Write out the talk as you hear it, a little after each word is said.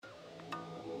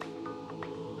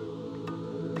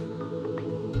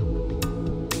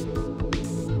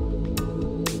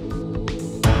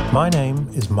My name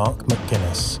is Mark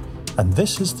McGuinness, and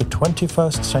this is the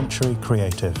 21st Century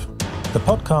Creative, the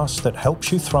podcast that helps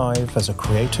you thrive as a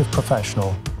creative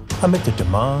professional amid the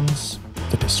demands,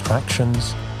 the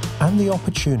distractions, and the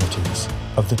opportunities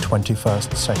of the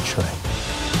 21st century.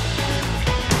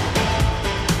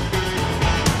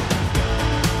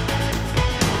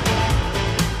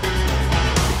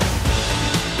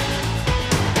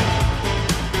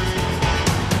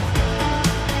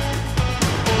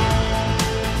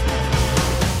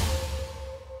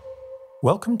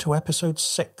 Welcome to episode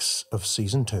 6 of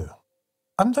season 2.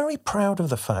 I'm very proud of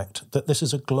the fact that this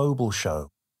is a global show,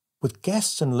 with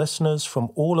guests and listeners from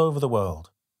all over the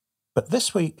world. But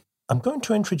this week, I'm going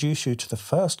to introduce you to the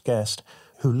first guest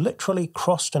who literally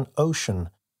crossed an ocean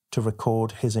to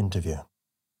record his interview.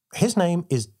 His name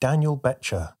is Daniel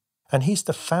Boettcher, and he's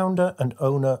the founder and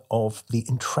owner of The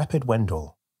Intrepid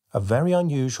Wendell, a very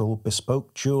unusual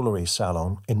bespoke jewellery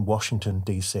salon in Washington,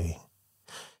 D.C.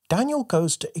 Daniel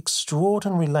goes to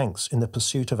extraordinary lengths in the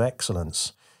pursuit of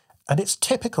excellence, and it's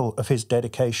typical of his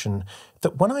dedication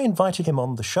that when I invited him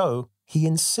on the show, he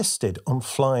insisted on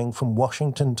flying from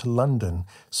Washington to London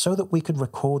so that we could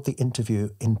record the interview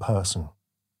in person.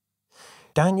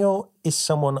 Daniel is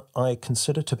someone I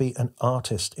consider to be an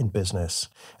artist in business,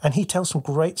 and he tells some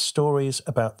great stories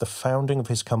about the founding of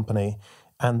his company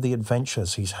and the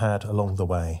adventures he's had along the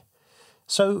way.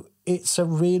 So it's a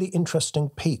really interesting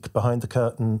peek behind the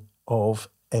curtain of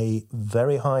a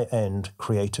very high-end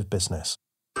creative business.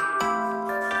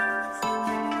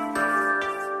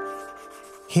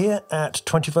 Here at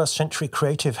 21st Century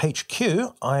Creative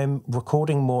HQ, I'm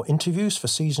recording more interviews for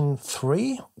season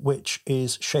 3, which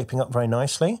is shaping up very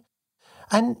nicely.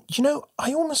 And,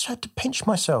 I almost had to pinch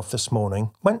myself this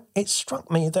morning when it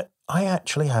struck me that I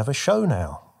actually have a show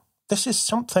now. This is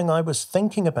something I was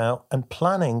thinking about and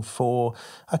planning for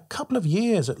a couple of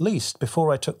years at least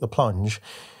before I took the plunge.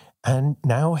 And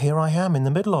now here I am in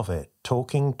the middle of it,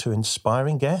 talking to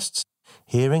inspiring guests,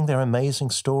 hearing their amazing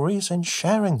stories and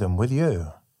sharing them with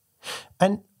you.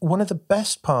 And one of the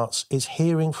best parts is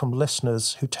hearing from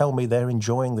listeners who tell me they're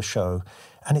enjoying the show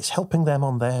and it's helping them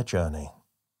on their journey.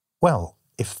 Well,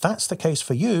 if that's the case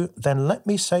for you, then let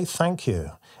me say thank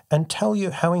you and tell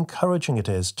you how encouraging it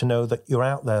is to know that you're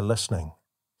out there listening.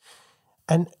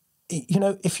 And,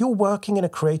 if you're working in a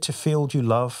creative field you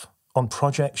love, on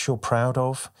projects you're proud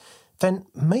of, then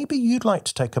maybe you'd like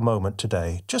to take a moment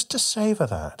today just to savor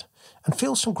that and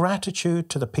feel some gratitude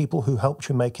to the people who helped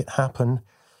you make it happen,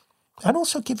 and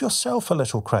also give yourself a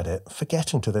little credit for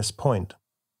getting to this point.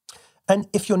 And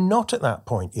if you're not at that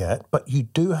point yet, but you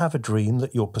do have a dream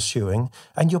that you're pursuing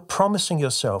and you're promising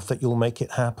yourself that you'll make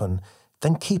it happen,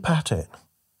 then keep at it.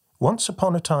 Once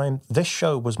upon a time, this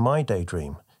show was my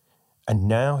daydream, and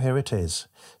now here it is.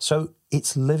 So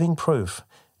it's living proof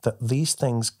that these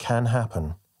things can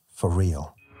happen for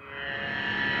real.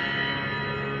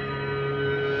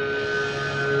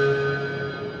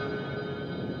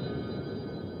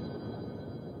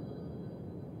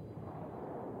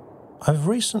 I've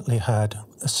recently had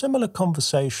a similar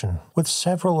conversation with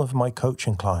several of my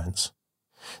coaching clients.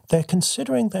 They're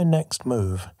considering their next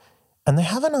move, and they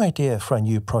have an idea for a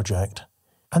new project,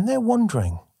 and they're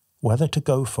wondering whether to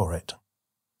go for it.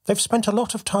 They've spent a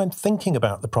lot of time thinking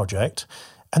about the project,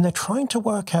 and they're trying to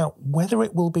work out whether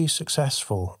it will be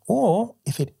successful, or,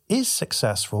 if it is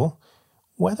successful,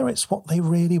 whether it's what they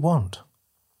really want.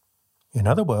 In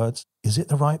other words, is it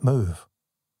the right move?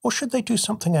 Or should they do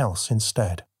something else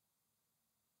instead?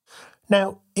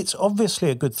 Now, it's obviously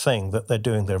a good thing that they're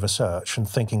doing their research and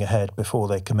thinking ahead before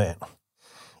they commit.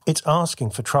 It's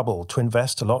asking for trouble to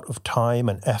invest a lot of time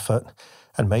and effort,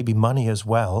 and maybe money as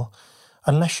well,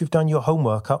 unless you've done your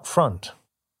homework up front.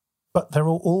 But there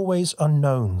are always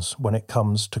unknowns when it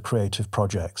comes to creative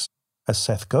projects. As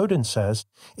Seth Godin says,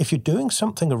 if you're doing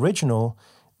something original,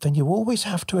 then you always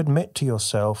have to admit to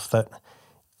yourself that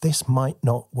this might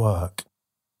not work.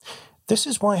 This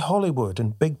is why Hollywood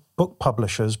and big book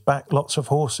publishers back lots of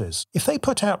horses. If they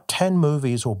put out 10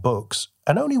 movies or books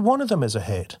and only one of them is a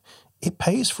hit, it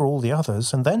pays for all the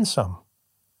others and then some.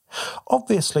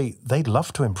 Obviously, they'd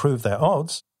love to improve their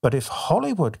odds, but if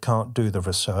Hollywood can't do the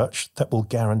research that will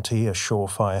guarantee a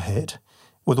surefire hit,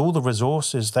 with all the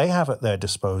resources they have at their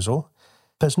disposal,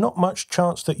 there's not much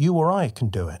chance that you or I can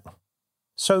do it.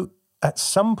 So, at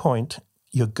some point,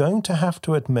 you're going to have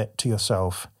to admit to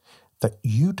yourself that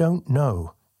you don't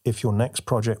know if your next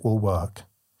project will work,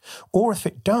 or if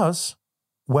it does,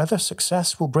 whether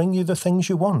success will bring you the things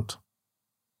you want.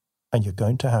 And you're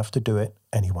going to have to do it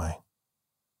anyway.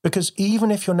 Because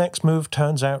even if your next move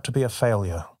turns out to be a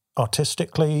failure,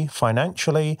 artistically,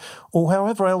 financially, or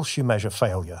however else you measure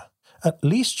failure, at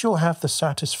least you'll have the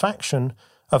satisfaction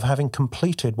of having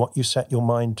completed what you set your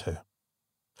mind to.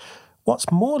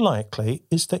 What's more likely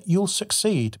is that you'll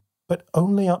succeed, but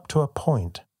only up to a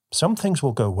point. Some things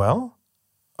will go well,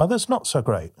 others not so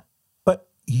great. But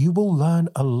you will learn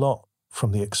a lot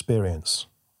from the experience.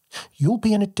 You'll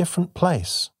be in a different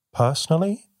place,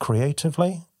 personally,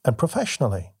 creatively, and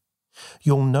professionally.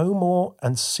 You'll know more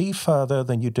and see further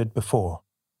than you did before,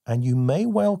 and you may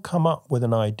well come up with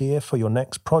an idea for your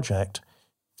next project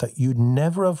that you'd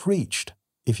never have reached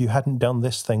if you hadn't done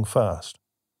this thing first.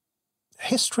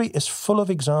 History is full of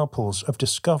examples of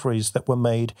discoveries that were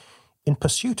made in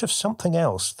pursuit of something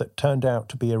else that turned out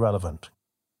to be irrelevant.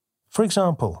 For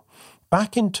example,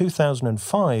 back in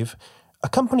 2005, a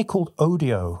company called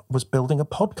Audio was building a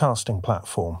podcasting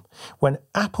platform when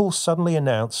Apple suddenly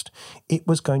announced it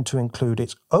was going to include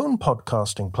its own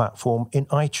podcasting platform in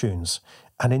iTunes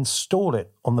and install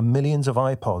it on the millions of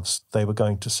iPods they were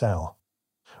going to sell.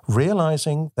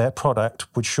 Realizing their product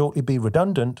would shortly be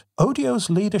redundant, Audio's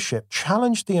leadership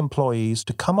challenged the employees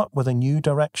to come up with a new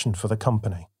direction for the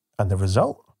company, and the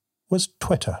result was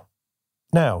Twitter.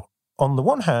 Now, on the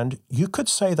one hand, you could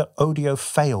say that Audio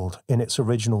failed in its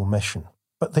original mission,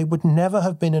 but they would never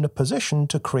have been in a position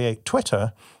to create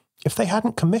Twitter if they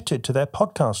hadn't committed to their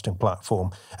podcasting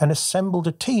platform and assembled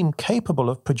a team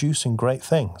capable of producing great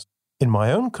things. In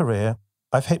my own career,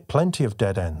 I've hit plenty of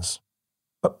dead ends.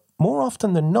 But more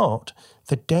often than not,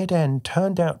 the dead end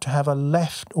turned out to have a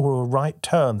left or a right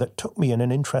turn that took me in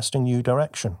an interesting new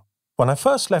direction. When I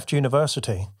first left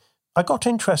university, I got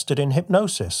interested in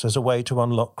hypnosis as a way to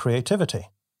unlock creativity.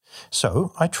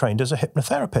 So I trained as a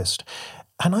hypnotherapist,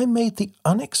 and I made the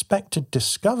unexpected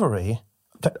discovery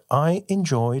that I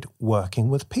enjoyed working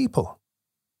with people.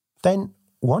 Then,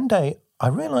 one day, I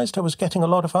realized I was getting a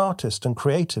lot of artists and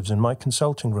creatives in my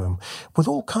consulting room with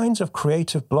all kinds of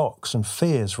creative blocks and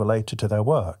fears related to their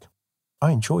work.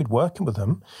 I enjoyed working with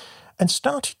them and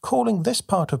started calling this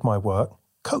part of my work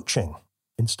coaching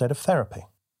instead of therapy.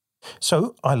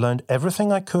 So I learned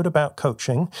everything I could about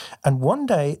coaching, and one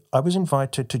day I was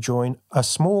invited to join a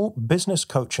small business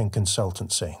coaching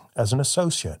consultancy as an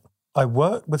associate. I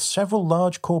worked with several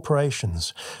large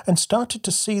corporations and started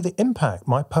to see the impact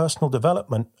my personal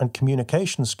development and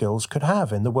communication skills could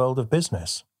have in the world of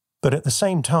business. But at the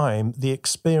same time, the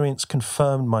experience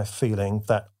confirmed my feeling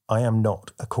that I am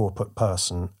not a corporate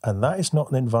person, and that is not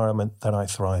an environment that I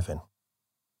thrive in.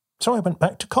 So I went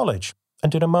back to college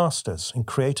and did a master's in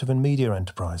creative and media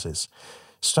enterprises,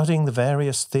 studying the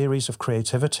various theories of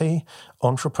creativity,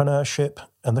 entrepreneurship,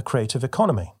 and the creative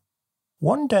economy.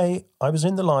 One day, I was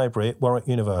in the library at Warwick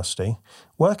University,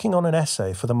 working on an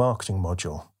essay for the marketing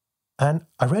module, and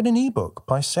I read an ebook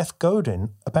by Seth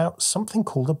Godin about something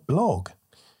called a blog,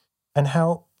 and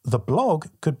how the blog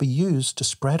could be used to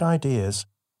spread ideas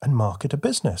and market a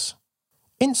business.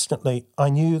 Instantly, I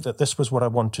knew that this was what I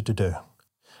wanted to do.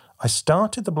 I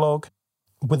started the blog.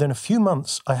 Within a few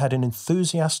months, I had an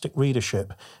enthusiastic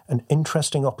readership and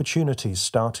interesting opportunities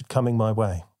started coming my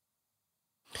way.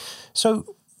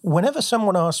 So, whenever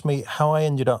someone asks me how I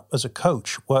ended up as a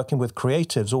coach working with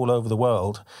creatives all over the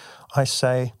world, I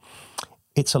say,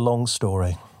 it's a long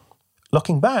story.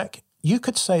 Looking back, you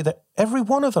could say that every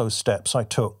one of those steps I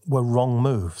took were wrong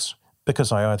moves,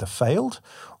 because I either failed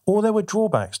or there were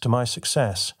drawbacks to my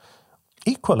success.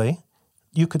 Equally,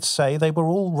 you could say they were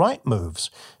all right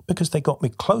moves because they got me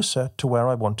closer to where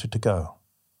I wanted to go.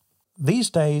 These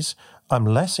days, I'm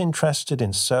less interested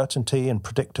in certainty and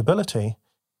predictability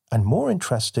and more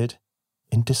interested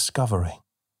in discovery.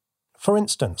 For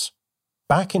instance,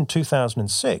 back in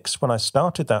 2006, when I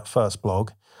started that first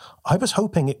blog, I was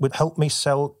hoping it would help me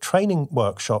sell training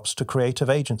workshops to creative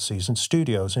agencies and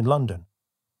studios in London.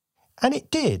 And it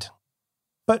did.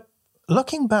 But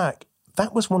looking back,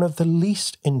 that was one of the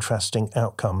least interesting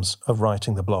outcomes of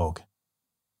writing the blog.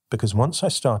 Because once I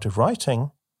started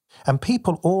writing, and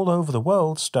people all over the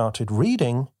world started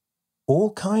reading,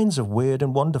 all kinds of weird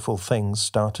and wonderful things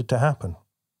started to happen.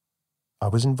 I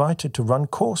was invited to run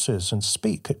courses and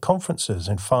speak at conferences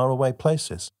in faraway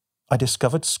places. I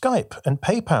discovered Skype and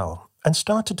PayPal and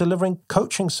started delivering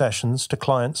coaching sessions to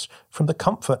clients from the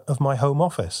comfort of my home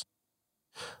office.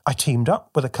 I teamed up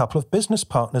with a couple of business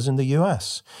partners in the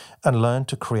US and learned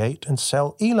to create and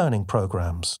sell e-learning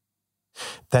programs.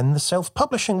 Then the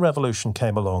self-publishing revolution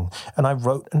came along, and I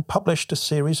wrote and published a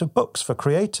series of books for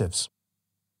creatives.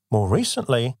 More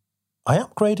recently, I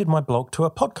upgraded my blog to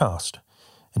a podcast,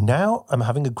 and now I'm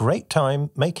having a great time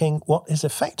making what is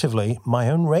effectively my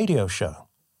own radio show.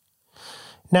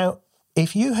 Now,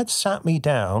 if you had sat me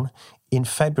down in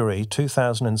February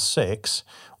 2006,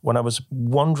 when I was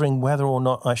wondering whether or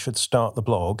not I should start the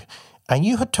blog, and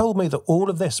you had told me that all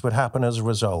of this would happen as a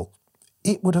result,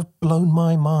 it would have blown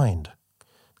my mind.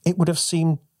 It would have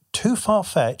seemed too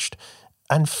far-fetched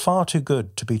and far too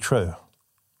good to be true.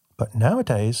 But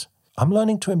nowadays, I'm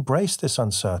learning to embrace this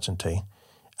uncertainty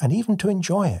and even to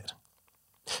enjoy it.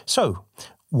 So,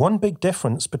 one big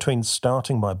difference between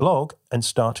starting my blog and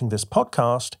starting this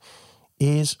podcast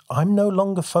is I'm no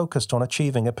longer focused on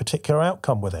achieving a particular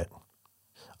outcome with it.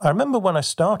 I remember when I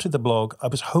started the blog, I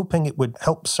was hoping it would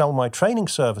help sell my training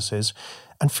services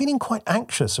and feeling quite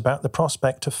anxious about the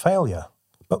prospect of failure.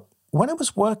 But when I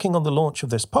was working on the launch of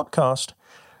this podcast,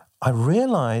 I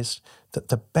realized that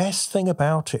the best thing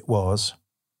about it was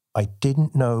I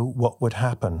didn't know what would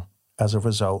happen as a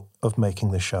result of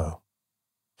making the show.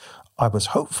 I was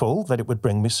hopeful that it would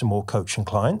bring me some more coaching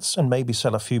clients and maybe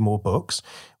sell a few more books,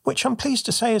 which I'm pleased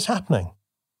to say is happening.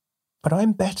 But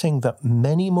I'm betting that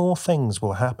many more things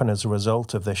will happen as a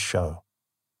result of this show.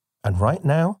 And right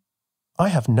now, I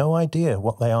have no idea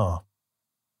what they are.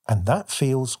 And that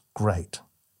feels great.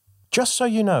 Just so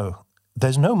you know,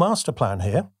 there's no master plan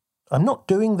here. I'm not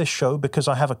doing this show because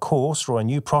I have a course or a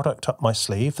new product up my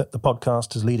sleeve that the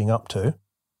podcast is leading up to.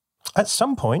 At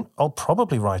some point, I'll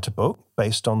probably write a book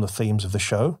based on the themes of the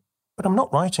show, but I'm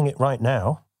not writing it right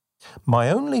now. My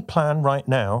only plan right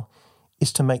now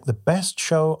is to make the best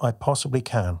show I possibly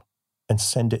can and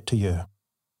send it to you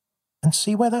and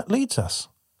see where that leads us.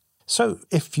 So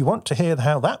if you want to hear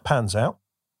how that pans out,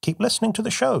 keep listening to the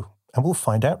show and we'll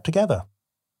find out together.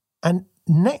 And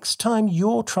next time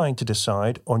you're trying to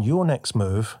decide on your next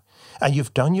move, and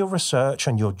you've done your research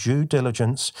and your due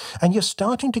diligence, and you're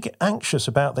starting to get anxious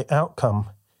about the outcome,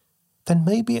 then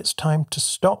maybe it's time to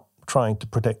stop trying to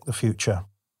predict the future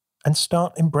and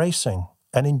start embracing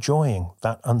and enjoying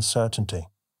that uncertainty.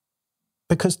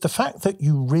 Because the fact that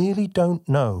you really don't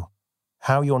know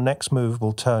how your next move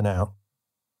will turn out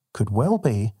could well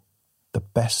be the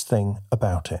best thing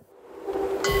about it.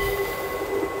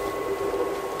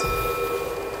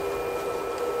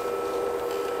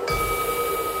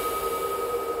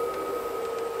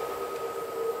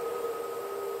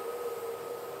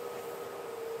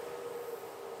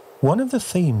 One of the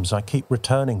themes I keep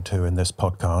returning to in this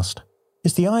podcast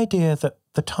is the idea that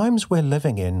the times we're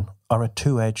living in are a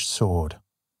two-edged sword.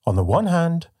 On the one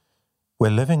hand,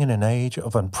 we're living in an age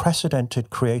of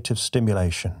unprecedented creative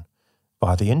stimulation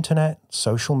via the internet,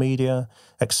 social media,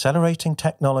 accelerating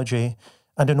technology,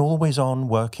 and an always-on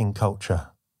working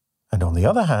culture. And on the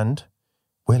other hand,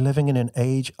 we're living in an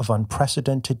age of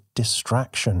unprecedented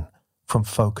distraction from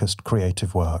focused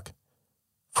creative work,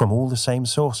 from all the same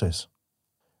sources.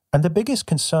 And the biggest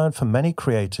concern for many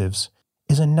creatives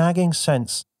is a nagging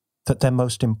sense that their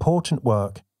most important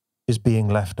work is being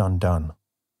left undone.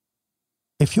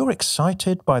 If you're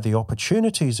excited by the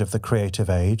opportunities of the creative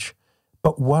age,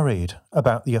 but worried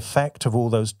about the effect of all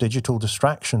those digital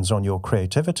distractions on your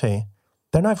creativity,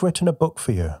 then I've written a book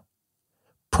for you,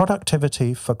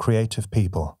 Productivity for Creative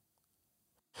People.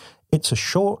 It's a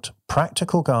short,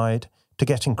 practical guide to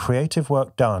getting creative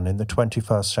work done in the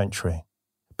 21st century,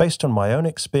 based on my own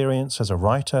experience as a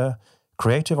writer,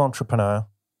 creative entrepreneur,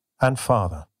 and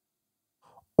father.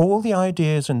 All the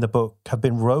ideas in the book have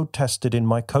been road-tested in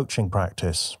my coaching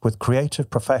practice with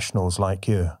creative professionals like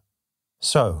you.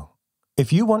 So,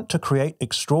 if you want to create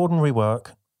extraordinary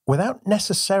work without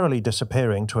necessarily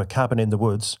disappearing to a cabin in the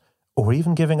woods or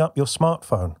even giving up your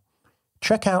smartphone,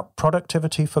 check out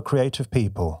Productivity for Creative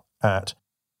People at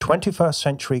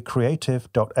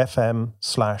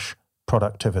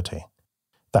 21stcenturycreative.fm/productivity.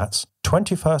 That's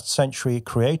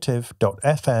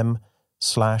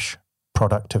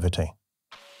 21stcenturycreative.fm/productivity.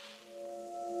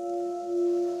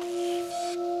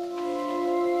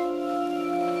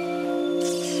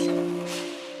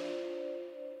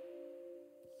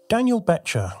 Daniel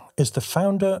Boettcher is the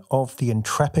founder of The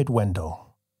Intrepid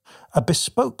Wendell, a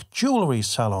bespoke jewelry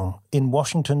salon in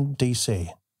Washington,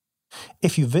 D.C.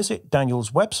 If you visit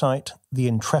Daniel's website,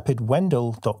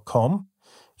 theintrepidwendell.com,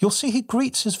 you'll see he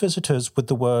greets his visitors with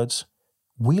the words,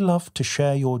 "We love to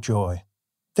share your joy."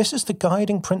 This is the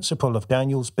guiding principle of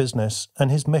Daniel's business and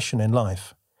his mission in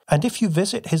life. And if you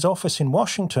visit his office in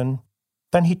Washington,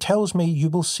 then he tells me you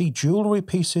will see jewelry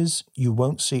pieces you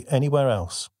won't see anywhere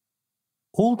else.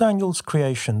 All Daniel's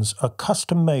creations are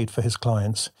custom made for his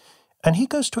clients, and he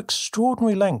goes to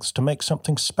extraordinary lengths to make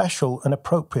something special and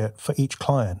appropriate for each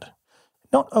client.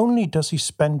 Not only does he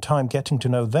spend time getting to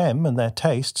know them and their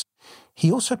tastes, he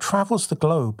also travels the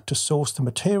globe to source the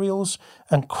materials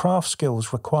and craft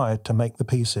skills required to make the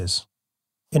pieces.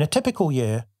 In a typical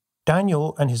year,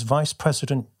 Daniel and his vice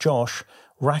president, Josh,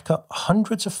 rack up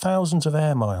hundreds of thousands of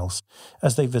air miles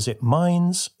as they visit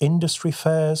mines, industry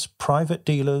fairs, private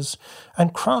dealers,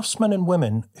 and craftsmen and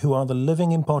women who are the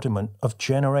living embodiment of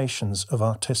generations of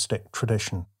artistic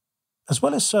tradition. As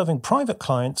well as serving private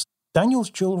clients, Daniel's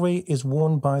jewellery is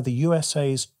worn by the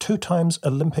USA's 2-time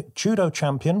Olympic judo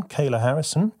champion Kayla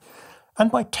Harrison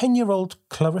and by 10-year-old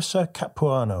Clarissa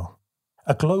Capuano,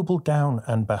 a global Down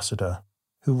ambassador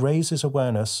who raises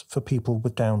awareness for people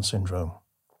with Down syndrome.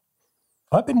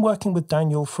 I've been working with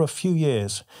Daniel for a few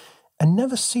years and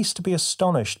never cease to be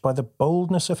astonished by the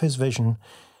boldness of his vision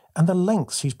and the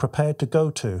lengths he's prepared to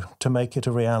go to make it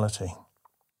a reality.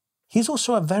 He's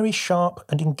also a very sharp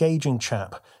and engaging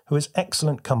chap who is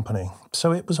excellent company,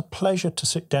 so it was a pleasure to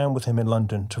sit down with him in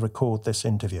London to record this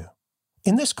interview.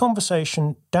 In this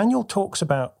conversation, Daniel talks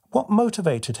about what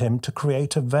motivated him to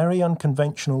create a very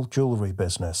unconventional jewellery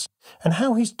business and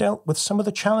how he's dealt with some of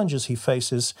the challenges he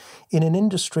faces in an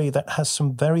industry that has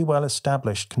some very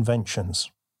well-established conventions.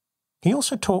 He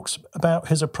also talks about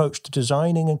his approach to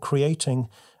designing and creating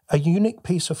a unique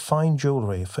piece of fine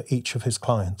jewellery for each of his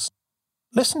clients.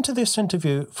 Listen to this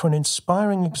interview for an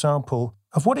inspiring example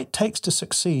of what it takes to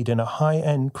succeed in a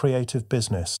high-end creative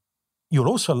business. You'll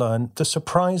also learn the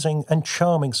surprising and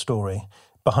charming story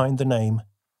behind the name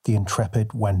The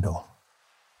Intrepid Wendell.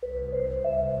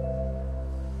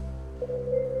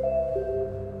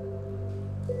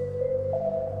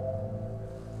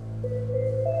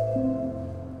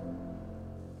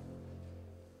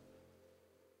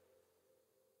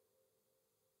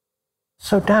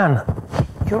 So Dan,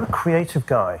 you're a creative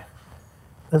guy.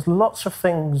 There's lots of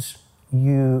things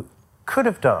you could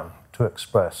have done to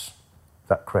express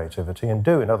that creativity and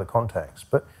do in other contexts,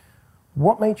 but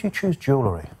what made you choose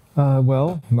jewellery?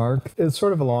 Well, Mark, it's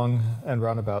sort of a long and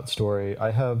roundabout story.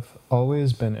 I have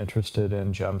always been interested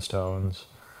in gemstones.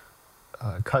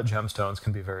 Cut gemstones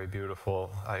can be very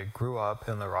beautiful. I grew up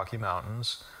in the Rocky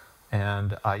Mountains,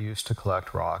 and I used to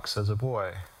collect rocks as a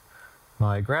boy.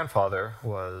 My grandfather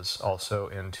was also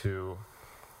into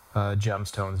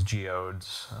gemstones,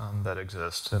 geodes that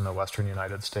exist in the western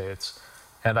United States.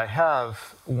 And I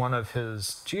have one of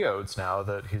his geodes now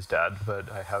that he's dead,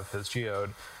 but I have his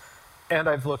geode. And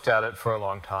I've looked at it for a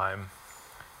long time.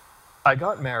 I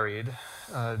got married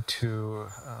to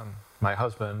my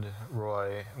husband,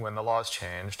 Roy, when the laws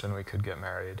changed and we could get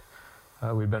married.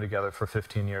 We'd been together for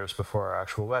 15 years before our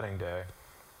actual wedding day.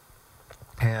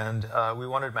 And we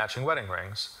wanted matching wedding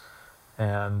rings.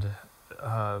 And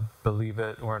believe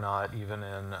it or not, even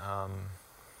in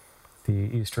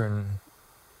the eastern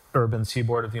urban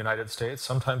seaboard of the United States,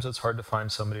 sometimes it's hard to find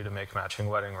somebody to make matching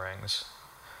wedding rings.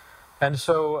 And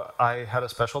so I had a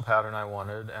special pattern I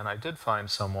wanted, and I did find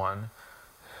someone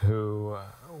who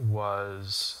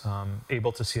was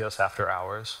able to see us after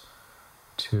hours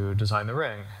to design the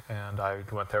ring. And I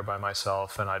went there by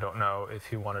myself, and I don't know if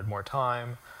he wanted more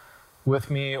time with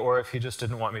me or if he just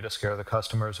didn't want me to scare the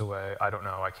customers away. I don't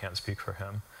know, I can't speak for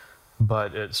him.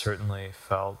 But it certainly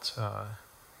felt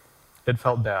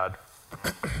bad.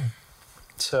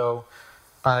 So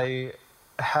I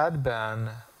had been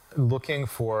looking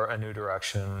for a new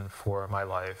direction for my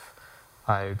life.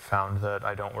 I found that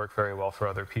I don't work very well for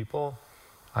other people.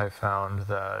 I found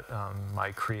that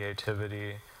my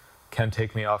creativity can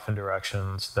take me off in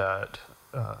directions that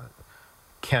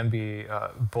can be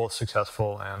both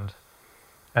successful and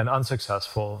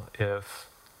unsuccessful if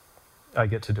I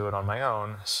get to do it on my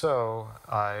own. So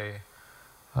I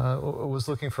was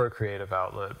looking for a creative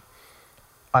outlet.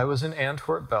 I was in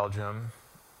Antwerp, Belgium,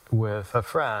 with a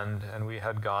friend, and we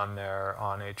had gone there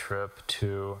on a trip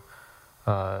to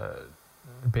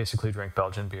basically drink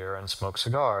Belgian beer and smoke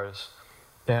cigars.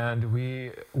 And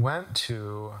we went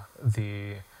to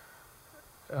the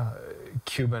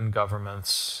Cuban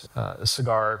government's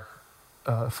cigar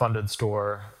funded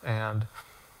store, and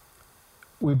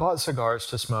we bought cigars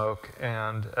to smoke,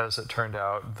 and as it turned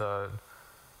out,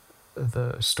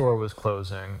 the store was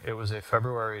closing. It was a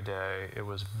February day. It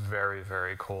was very,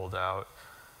 very cold out.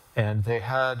 And they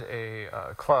had a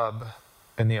club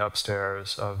in the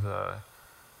upstairs of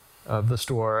the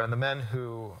store, and the men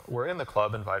who were in the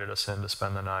club invited us in to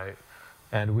spend the night.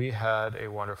 And we had a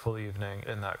wonderful evening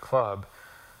in that club.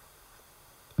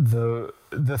 The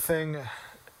thing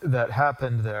that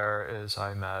happened there is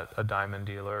I met a diamond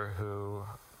dealer who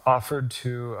offered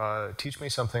to teach me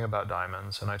something about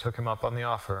diamonds, and I took him up on the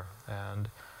offer. And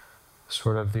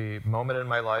sort of the moment in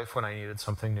my life when I needed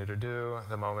something new to do,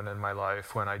 the moment in my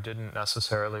life when I didn't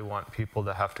necessarily want people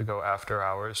to have to go after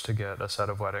hours to get a set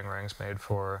of wedding rings made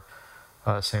for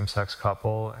a same-sex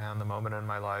couple, and the moment in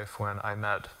my life when I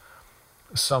met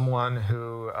someone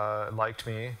who liked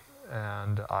me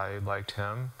and I liked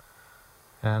him,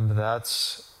 And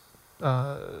that's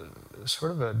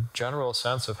sort of a general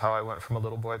sense of how I went from a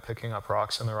little boy picking up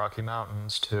rocks in the Rocky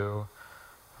Mountains to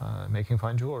making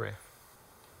fine jewelry.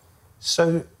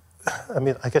 So, I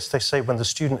mean, I guess they say when the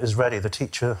student is ready, the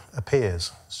teacher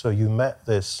appears. So you met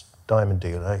this diamond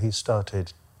dealer. He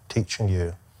started teaching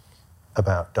you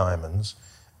about diamonds.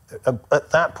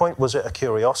 At that point, was it a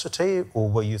curiosity, or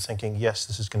were you thinking, yes,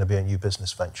 this is going to be a new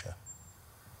business venture?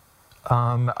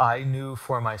 I knew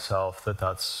for myself that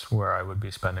that's where I would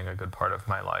be spending a good part of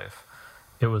my life.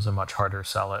 It was a much harder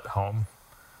sell at home.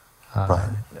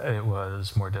 Right. It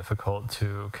was more difficult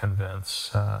to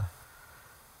convince my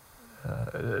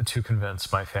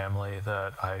family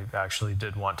that I actually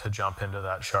did want to jump into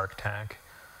that Shark Tank.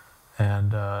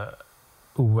 And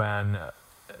when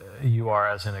you are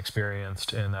as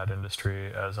inexperienced in that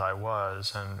industry as I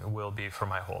was and will be for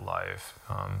my whole life,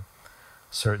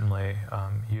 certainly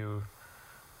you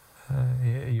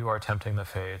are tempting the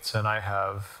fates. And I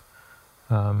have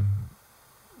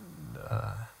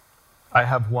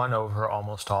won over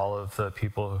almost all of the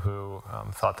people who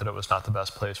thought that it was not the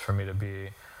best place for me to be,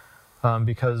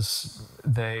 because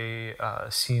they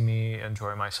see me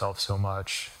enjoy myself so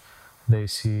much. They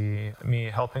see me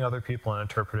helping other people and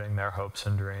interpreting their hopes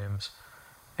and dreams.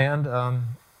 And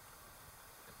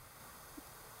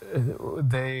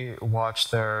they watch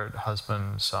their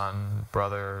husband, son,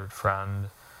 brother, friend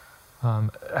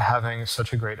having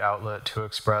such a great outlet to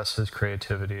express his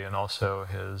creativity and also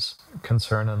his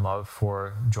concern and love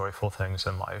for joyful things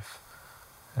in life.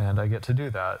 And I get to do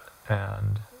that.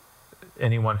 And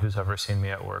anyone who's ever seen me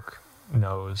at work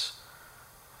knows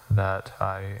that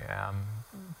I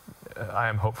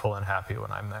am hopeful and happy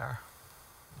when I'm there.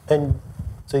 And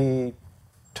the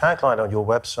tagline on your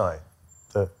website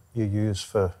that you use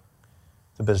for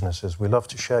the business is, "We love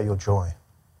to share your joy."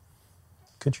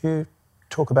 Could you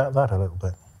talk about that a little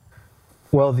bit?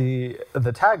 Well, the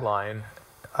tagline,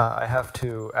 I have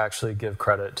to actually give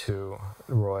credit to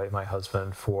Roy, my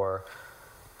husband, for,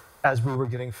 as we were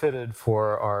getting fitted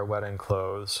for our wedding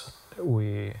clothes,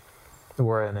 we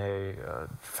were in a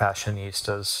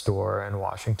fashionista's store in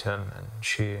Washington, and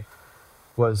she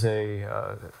was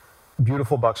a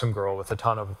beautiful, buxom girl with a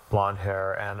ton of blonde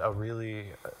hair and a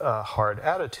really hard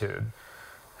attitude.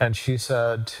 And she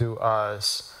said to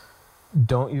us,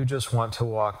 "Don't you just want to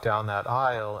walk down that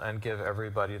aisle and give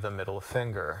everybody the middle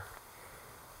finger?"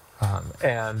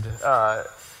 And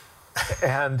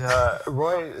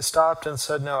Roy stopped and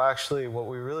said, "No, actually, what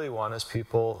we really want is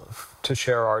people to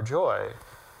share our joy.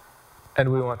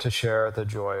 And we want to share the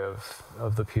joy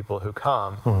of the people who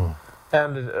come." Mm.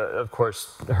 And of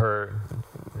course, her,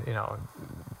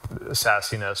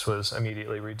 sassiness was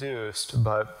immediately reduced.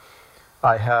 But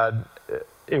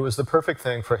it was the perfect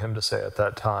thing for him to say at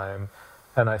that time.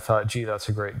 And I thought, gee, that's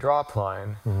a great drop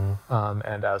line. Mm-hmm.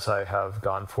 And as I have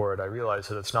gone forward, I realized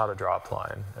that it's not a drop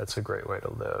line. It's a great way to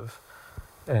live.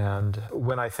 And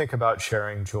when I think about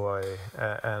sharing joy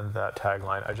and that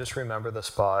tagline, I just remember the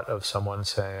spot of someone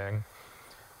saying,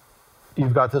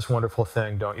 "You've got this wonderful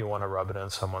thing, don't you want to rub it in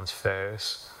someone's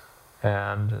face?"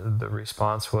 And the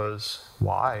response was,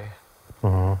 "Why?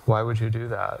 Mm-hmm. Why would you do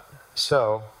that?"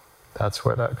 So that's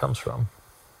where that comes from.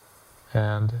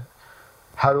 And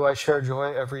how do I share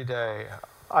joy every day?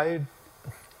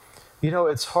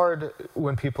 It's hard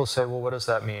when people say, well, what does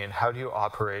that mean? How do you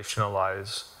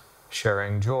operationalize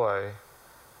sharing joy?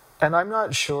 And I'm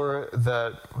not sure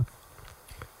that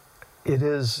it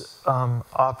is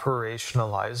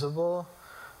operationalizable.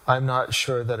 I'm not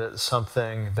sure that it's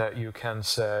something that you can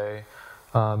say,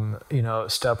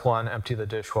 step 1, empty the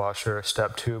dishwasher.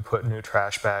 Step 2, put new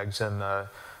trash bags in the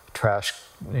trash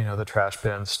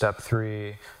bin. Step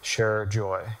 3, share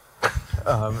joy.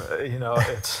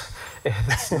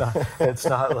 It's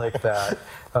not like that.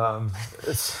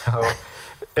 So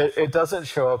it doesn't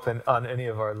show up on any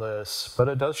of our lists, but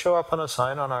it does show up on a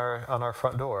sign on our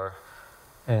front door.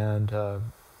 And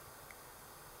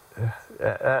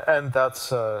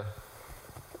that's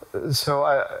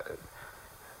so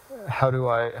how do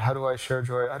I share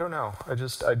joy? I don't know. I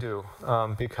do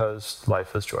because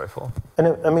life is joyful. And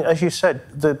as you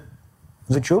said, the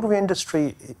jewelry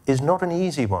industry is not an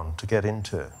easy one to get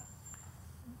into.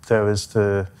 There is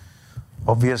the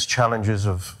obvious challenges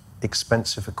of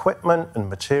expensive equipment and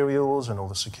materials and all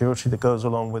the security that goes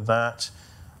along with that.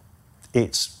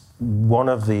 It's one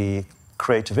of the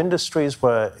creative industries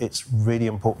where it's really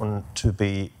important to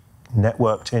be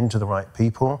networked into the right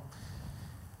people.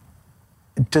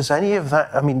 Does any of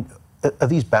that, are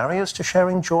these barriers to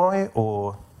sharing joy,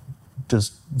 or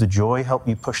does the joy help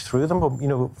you push through them?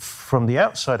 Or, from the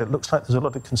outside, it looks like there's a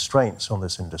lot of constraints on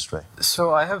this industry.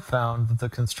 So I have found that the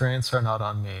constraints are not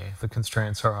on me. The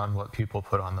constraints are on what people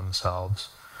put on themselves.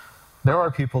 There are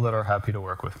people that are happy to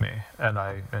work with me, and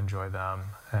I enjoy them,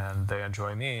 and they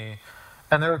enjoy me.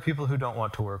 And there are people who don't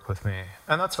want to work with me,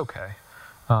 and that's okay.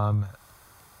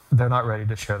 They're not ready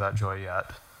to share that joy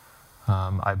yet.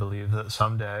 I believe that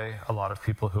someday a lot of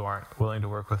people who aren't willing to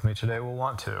work with me today will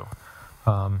want to,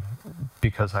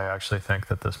 because I actually think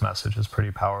that this message is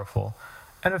pretty powerful.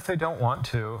 And if they don't want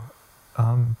to,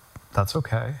 that's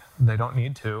okay. They don't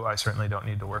need to. I certainly don't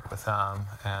need to work with them.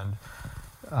 And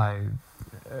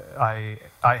I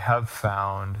have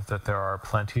found that there are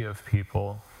plenty of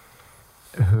people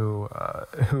who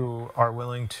are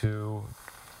willing to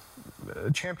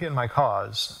champion my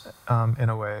cause in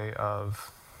a way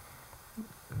of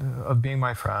being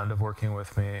my friend, of working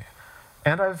with me.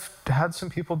 And I've had some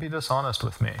people be dishonest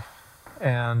with me.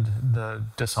 And the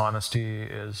dishonesty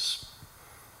is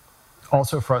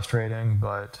also frustrating,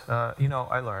 but,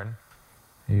 I learn.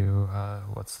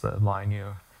 What's the line?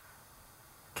 You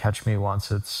catch me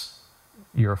once, it's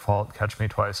your fault. Catch me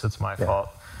twice, it's my fault.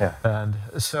 Yeah. And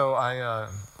so I'm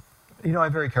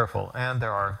very careful. And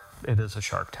it is a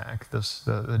shark tank.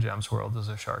 The GEMS world is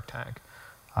a shark tank.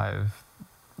 I've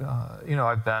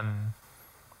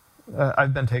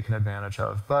been taken advantage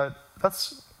of, but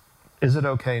is it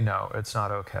okay? No, it's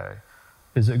not okay.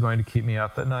 Is it going to keep me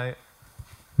up at night?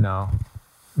 No,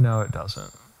 it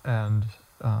doesn't. And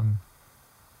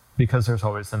because there's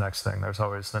always the next thing, there's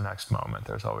always the next moment,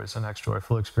 there's always the next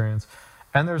joyful experience,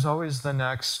 and there's always the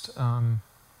next.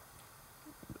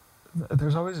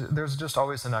 There's just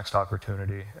always the next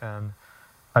opportunity, and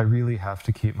I really have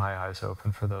to keep my eyes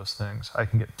open for those things. I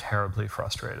can get terribly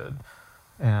frustrated,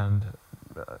 and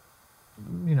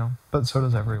but so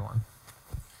does everyone.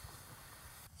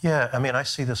 Yeah, I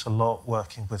see this a lot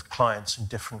working with clients in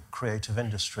different creative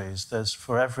industries. There's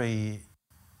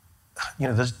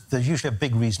usually a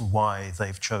big reason why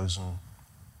they've chosen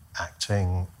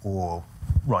acting or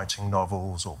writing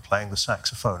novels or playing the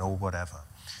saxophone or whatever.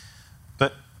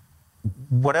 But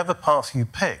whatever path you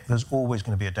pick, there's always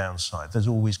going to be a downside. There's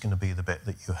always going to be the bit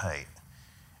that you hate.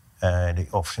 And it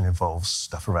often involves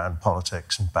stuff around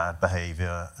politics and bad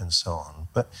behavior and so on.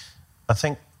 But I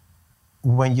think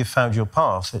when you found your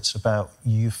path, it's about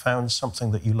you found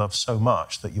something that you love so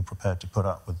much that you're prepared to put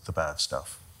up with the bad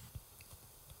stuff.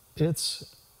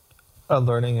 It's a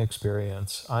learning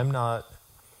experience. I'm not,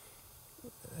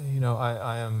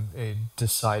 I am a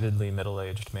decidedly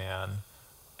middle-aged man.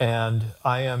 And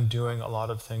I am doing a lot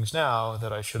of things now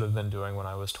that I should have been doing when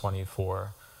I was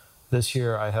 24. This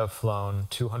year I have flown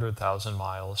 200,000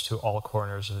 miles to all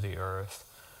corners of the earth,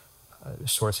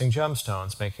 sourcing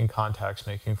gemstones, making contacts,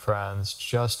 making friends,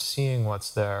 just seeing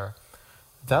what's there.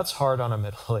 That's hard on a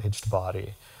middle-aged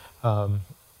body. And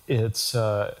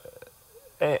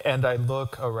I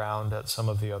look around at some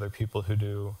of the other people who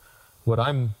do what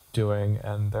I'm doing,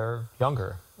 and they're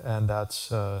younger, and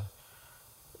that's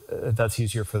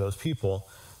easier for those people.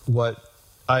 What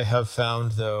I have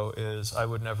found, though, is I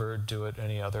would never do it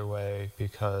any other way,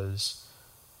 because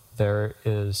there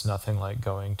is nothing like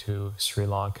going to Sri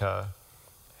Lanka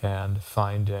and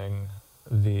finding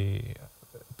the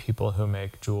people who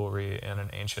make jewelry in an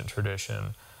ancient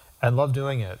tradition and love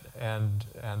doing it and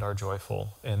are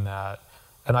joyful in that.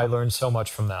 And I learned so much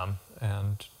from them,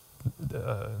 and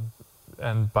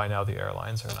by now the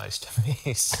airlines are nice to me.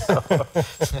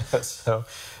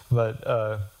 But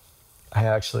I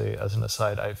actually, as an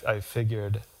aside, I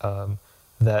figured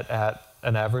that at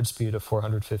an average speed of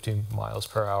 450 miles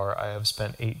per hour, I have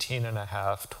spent 18 and a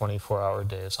half 24-hour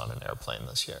days on an airplane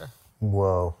this year.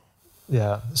 Whoa.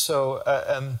 Yeah. So,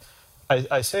 and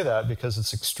I say that because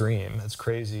it's extreme, it's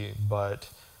crazy, but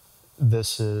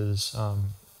this is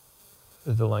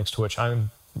the lengths to which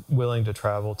I'm willing to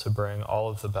travel to bring all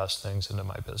of the best things into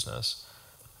my business.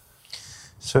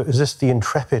 So is this the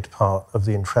intrepid part of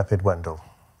the intrepid Wendell?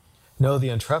 No, the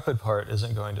intrepid part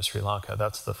isn't going to Sri Lanka.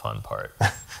 That's the fun part.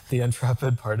 The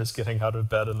intrepid part is getting out of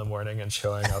bed in the morning and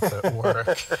showing up at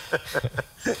work.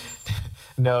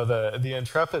 No, the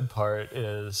intrepid part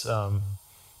is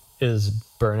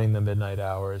burning the midnight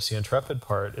hours. The intrepid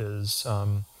part is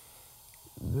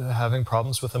having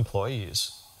problems with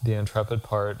employees. The intrepid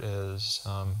part is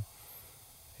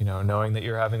knowing that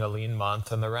you're having a lean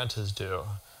month and the rent is due.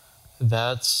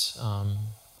 That's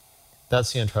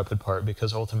the intrepid part,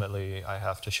 because ultimately I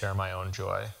have to share my own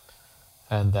joy,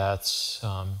 and that's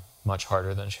much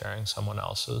harder than sharing someone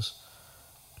else's.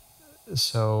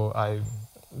 So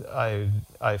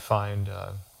I find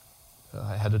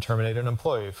I had to terminate an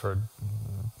employee for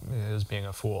is being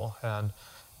a fool. And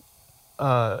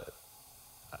I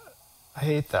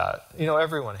hate that.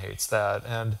 Everyone hates that.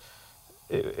 And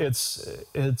it's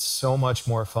so much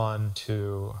more fun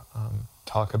to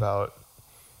talk about,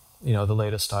 the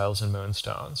latest styles in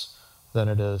moonstones than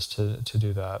it is to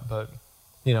do that. But,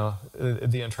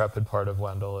 the intrepid part of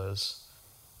Wendell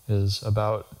is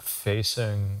about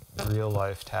facing real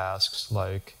life tasks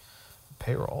like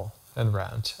payroll and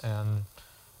rent and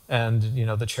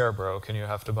the chair broke and you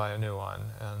have to buy a new one,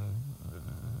 and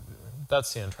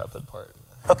that's the intrepid part.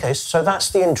 Okay, so that's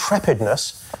the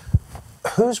intrepidness.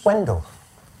 Who's Wendell?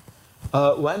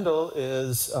 Wendell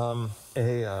is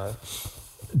a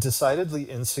decidedly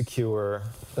insecure,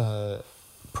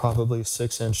 probably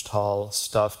 6-inch tall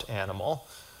stuffed animal.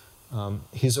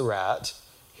 He's a rat.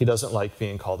 He doesn't like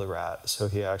being called a rat, so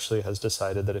he actually has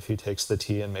decided that if he takes the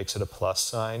T and makes it a plus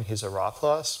sign, he's a raw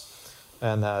plus,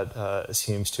 and that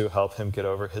seems to help him get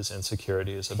over his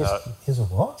insecurities about... He's a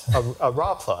what? A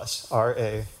raw plus,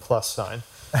 R-A plus sign.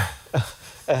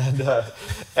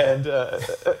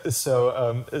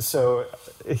 So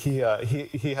he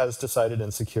has decided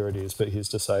insecurities, but he's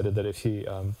decided that if he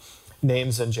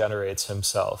names and generates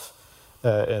himself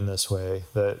in this way,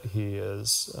 that he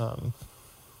is...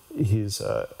 he's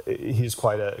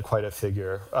quite a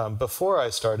figure. Before I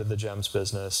started the gems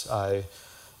business, I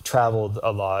traveled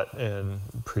a lot in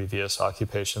previous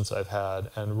occupations I've had,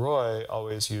 and Roy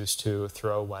always used to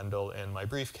throw Wendell in my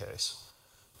briefcase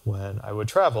when I would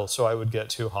travel. So I would get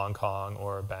to Hong Kong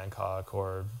or Bangkok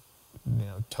or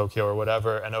Tokyo or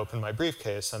whatever, and open my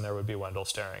briefcase, and there would be Wendell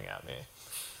staring at me.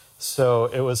 So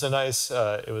it was a nice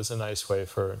way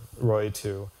for Roy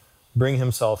to bring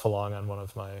himself along on one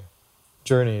of my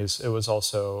journeys. It was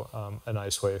also a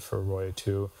nice way for Roy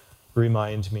to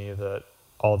remind me that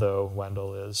although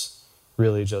Wendell is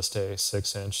really just a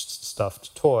 6-inch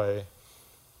stuffed toy,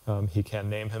 he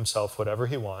can name himself whatever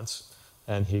he wants,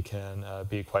 and he can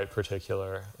be quite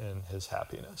particular in his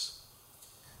happiness.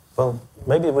 Well,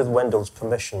 maybe with Wendell's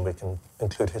permission, we can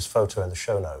include his photo in the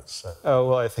show notes. So. Oh,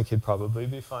 well, I think he'd probably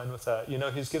be fine with that.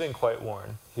 He's getting quite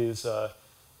worn. He's...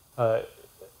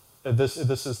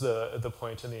 This is the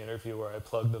point in the interview where I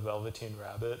plug the Velveteen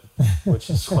Rabbit, which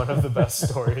is one of the best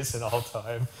stories in all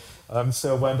time.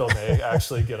 So Wendell may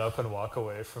actually get up and walk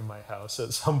away from my house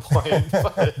at some point,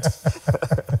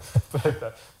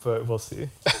 but we'll see.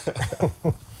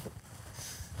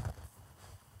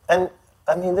 And,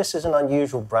 I mean, this is an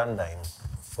unusual brand name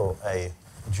for a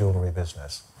jewellery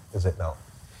business, is it not?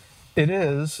 It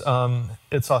is.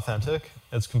 It's authentic.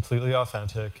 It's completely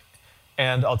authentic.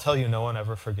 And I'll tell you, no one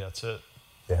ever forgets it.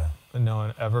 Yeah. No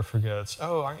one ever forgets,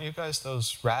 oh, aren't you guys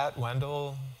those Rat,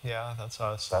 Wendell? Yeah, that's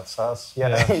us. That's us.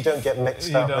 Yeah. You don't get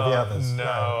mixed up with the others.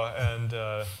 No, and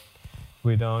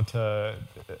we don't...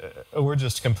 we're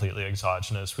just completely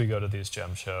exogenous. We go to these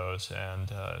gem shows,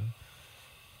 and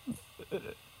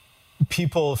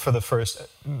people for the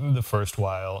first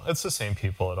while, it's the same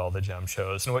people at all the gem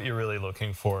shows, and what you're really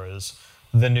looking for is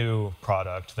the new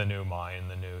product, the new mine,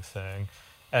 the new thing.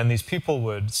 And these people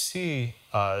would see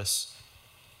us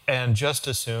and just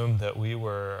assume that we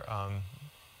were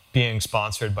being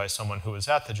sponsored by someone who was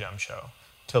at the gem show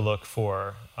to look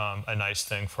for a nice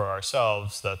thing for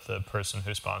ourselves that the person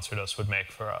who sponsored us would make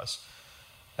for us.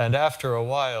 And after a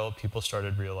while, people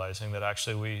started realizing that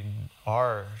actually we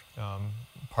are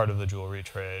part of the jewelry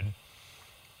trade.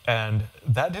 And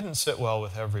that didn't sit well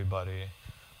with everybody.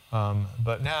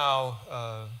 But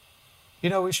now,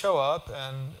 we show up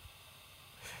and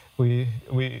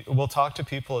we'll talk to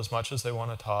people as much as they want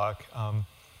to talk.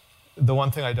 The one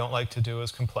thing I don't like to do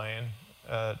is complain.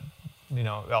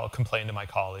 I'll complain to my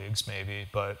colleagues maybe,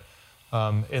 but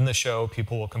in the show,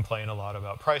 people will complain a lot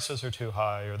about prices are too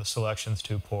high or the selection's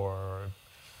too poor,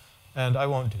 and I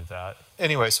won't do that.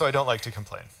 Anyway, so I don't like to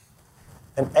complain.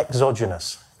 And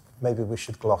exogenous. Maybe we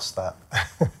should gloss that.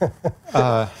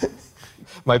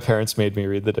 My parents made me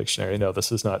read the dictionary. No,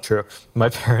 this is not true. My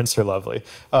parents are lovely.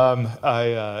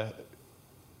 So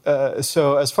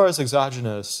as far as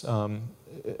exogenous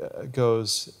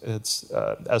goes, it's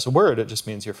as a word, it just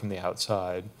means you're from the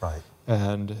outside. Right.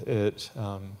 And it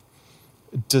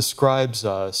describes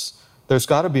us. There's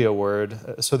got to be a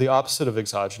word. So the opposite of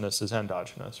exogenous is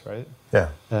endogenous, right? Yeah.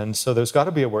 And so there's got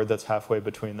to be a word that's halfway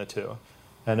between the two.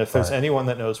 And if there's anyone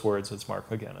that knows words, it's Mark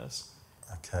McGinnis.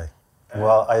 Okay.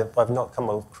 Well, I've not come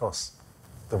across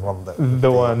the one that...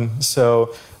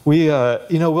 So we,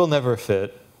 we'll never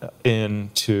fit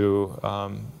into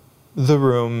the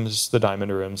rooms, the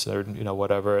diamond rooms, or,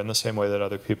 whatever, in the same way that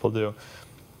other people do.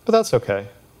 But that's okay.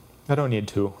 I don't need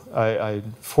to.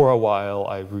 For a while,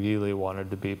 I really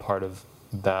wanted to be part of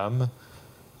them.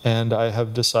 And I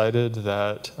have decided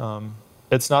that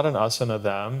it's not an us and a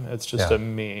them, it's just Yeah. a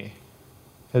me.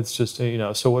 It's just,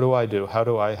 so what do I do? How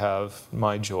do I have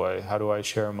my joy? How do I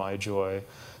share my joy?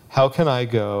 How can I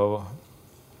go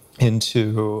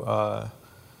into,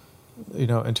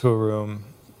 into a room,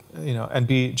 and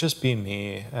be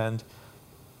me? And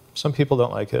some people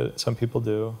don't like it. Some people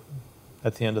do.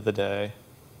 At the end of the day,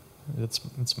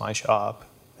 it's my shop.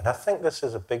 And I think this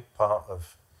is a big part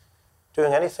of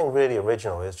doing anything really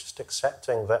original, is just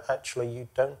accepting that actually you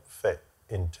don't fit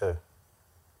into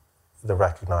the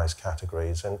recognized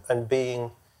categories, and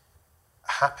being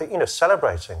happy,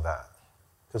 celebrating that.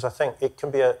 Because I think it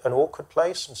can be an awkward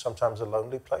place and sometimes a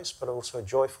lonely place, but also a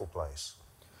joyful place.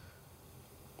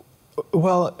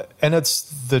 Well, and it's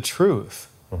the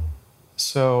truth. Mm-hmm.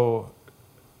 So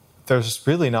there's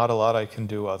really not a lot I can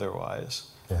do otherwise.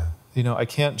 Yeah. I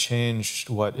can't change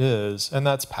what is, and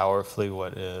that's powerfully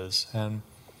what is. And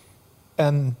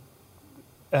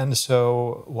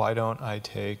so why don't I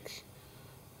take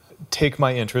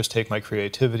my interest, take my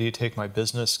creativity, take my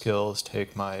business skills,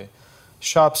 take my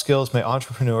shop skills, my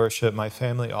entrepreneurship, my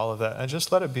family, all of that, and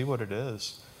just let it be what it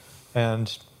is,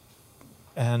 and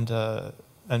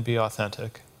be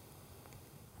authentic.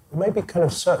 Maybe kind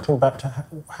of circling back to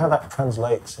how that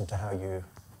translates into how you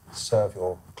serve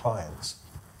your clients.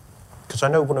 Because I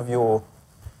know one of your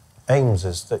aims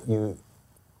is that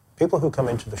people who come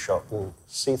into the shop will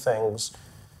see things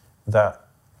that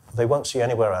they won't see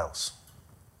anywhere else.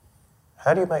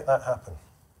 How do you make that happen?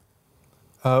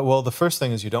 Well, the first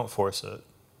thing is you don't force it,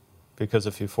 because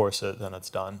if you force it, then it's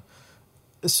done.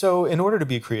 So in order to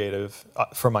be creative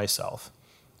for myself,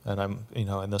 and I'm,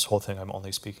 in this whole thing, I'm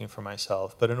only speaking for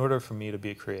myself, but in order for me to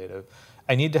be creative,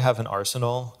 I need to have an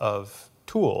arsenal of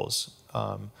tools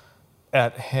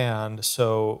at hand.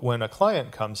 So when a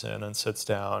client comes in and sits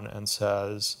down and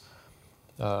says,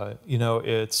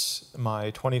 it's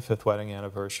my 25th wedding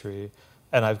anniversary,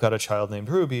 and I've got a child named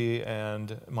Ruby,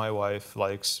 and my wife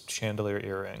likes chandelier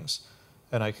earrings.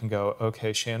 And I can go,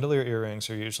 okay, chandelier earrings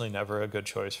are usually never a good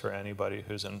choice for anybody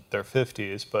who's in their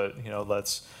 50s, but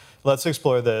let's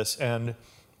explore this. And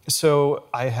so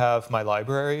I have my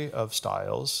library of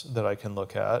styles that I can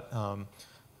look at.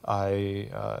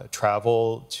 I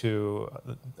travel to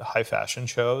high fashion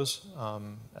shows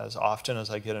as often as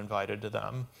I get invited to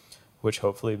them, which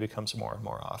hopefully becomes more and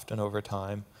more often over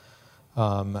time.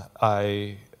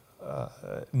 I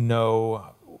know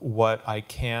what I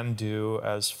can do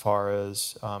as far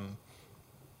as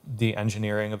the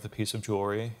engineering of the piece of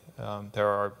jewelry. There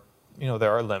are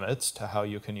limits to how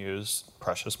you can use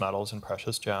precious metals and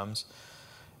precious gems.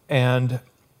 And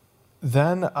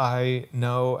then I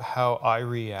know how I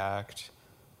react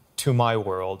to my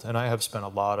world. And I have spent a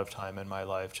lot of time in my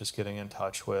life just getting in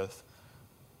touch with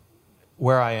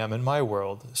where I am in my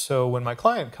world. So when my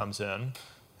client comes in,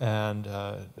 and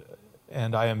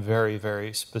I am very,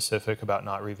 very specific about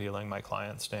not revealing my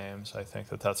clients' names. I think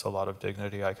that that's a lot of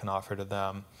dignity I can offer to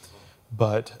them.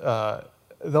 But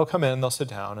they'll come in, they'll sit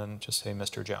down and just say,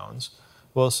 Mr. Jones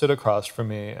will sit across from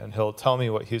me, and he'll tell me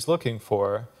what he's looking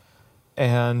for.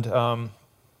 And,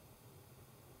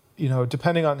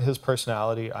 depending on his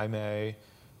personality, I may...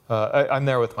 I'm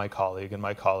there with my colleague, and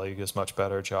my colleague is much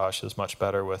better. Josh is much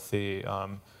better with the,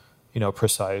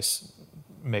 precise,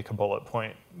 make a bullet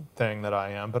point thing that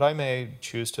I am. But I may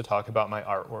choose to talk about my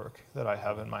artwork that I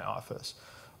have in my office.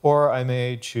 Or I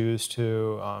may choose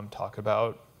to talk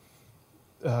about,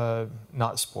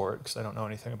 not sport, because I don't know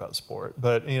anything about sport.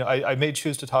 But I may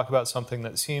choose to talk about something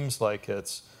that seems like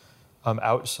it's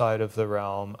outside of the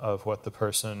realm of what the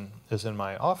person is in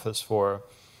my office for.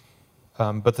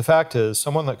 But the fact is,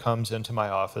 someone that comes into my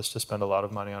office to spend a lot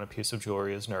of money on a piece of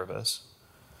jewelry is nervous.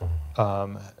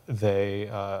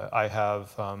 I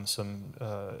have some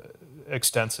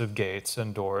extensive gates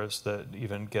and doors that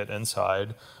even get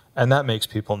inside, and that makes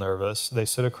people nervous. They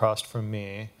sit across from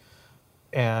me,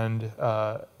 and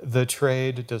the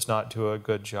trade does not do a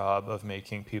good job of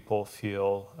making people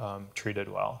feel treated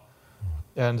well.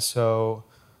 And so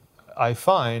I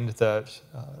find that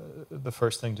the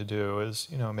first thing to do is,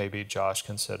 maybe Josh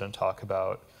can sit and talk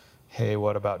about, hey,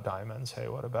 what about diamonds? Hey,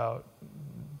 what about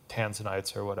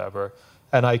tanzanites or whatever?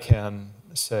 And I can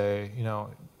say,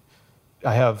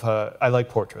 I like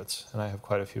portraits, and I have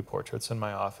quite a few portraits in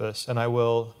my office, and I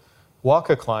will walk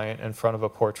a client in front of a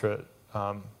portrait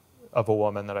of a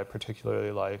woman that I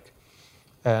particularly like,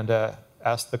 and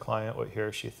ask the client what he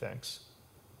or she thinks.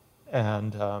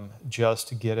 And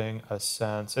just getting a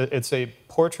sense. It's a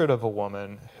portrait of a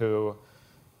woman who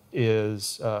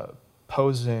is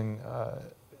posing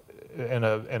in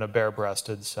a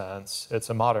bare-breasted sense. It's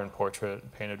a modern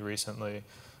portrait painted recently,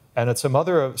 And it's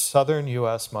a southern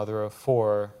U.S. mother of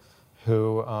four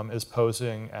who is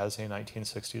posing as a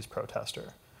 1960s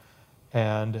protester.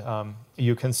 And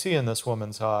you can see in this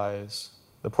woman's eyes,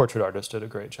 the portrait artist did a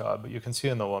great job, but you can see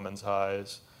in the woman's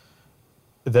eyes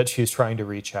that she's trying to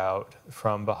reach out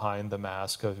from behind the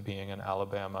mask of being an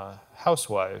Alabama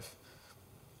housewife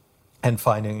and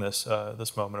finding this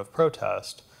moment of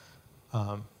protest.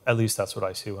 At least that's what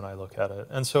I see when I look at it.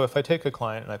 And so if I take a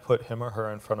client and I put him or her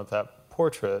in front of that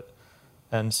portrait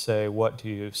and say, what do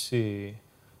you see?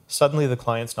 Suddenly the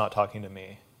client's not talking to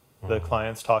me. The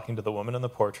client's talking to the woman in the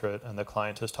portrait, and the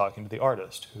client is talking to the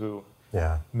artist who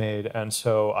made. And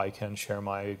so I can share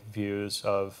my views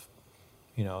of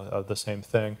the same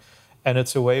thing. And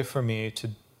it's a way for me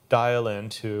to dial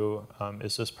into,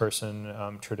 is this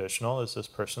person traditional? Is this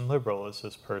person liberal? Is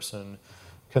this person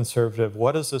conservative?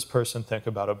 What does this person think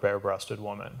about a bare-breasted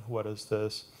woman? What is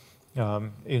this?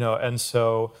 And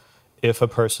so if a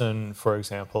person, for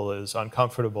example, is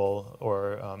uncomfortable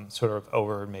or sort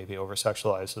of maybe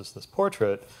over-sexualizes this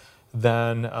portrait,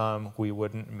 then we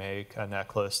wouldn't make a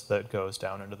necklace that goes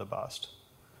down into the bust.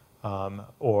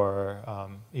 Or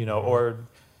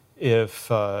if,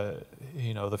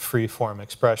 the free-form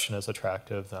expression is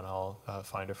attractive, then I'll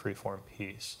find a free-form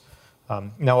piece.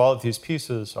 Now, all of these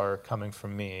pieces are coming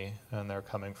from me, and they're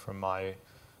coming from my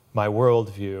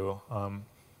worldview.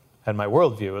 And my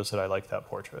worldview is that I like that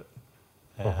portrait.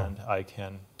 And I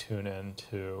can tune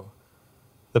into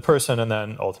the person, and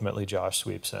then ultimately Josh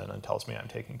sweeps in and tells me I'm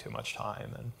taking too much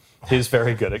time, and he's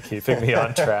very good at keeping me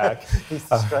on track.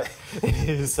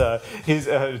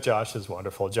 Josh is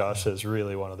wonderful. Josh is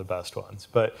really one of the best ones,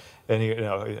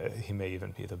 he may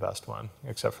even be the best one,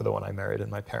 except for the one I married and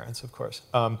my parents, of course.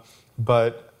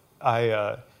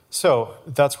 So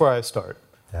that's where I start.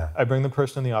 Yeah. I bring the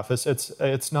person in the office.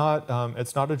 It's not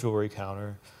a jewelry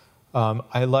counter.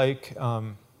 I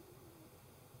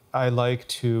like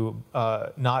to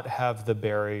not have the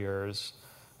barriers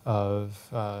of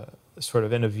sort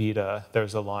of in Evita.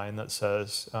 There's a line that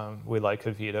says, we like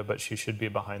Evita, but she should be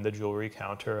behind the jewelry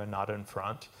counter and not in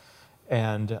front.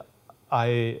 And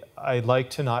I like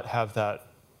to not have that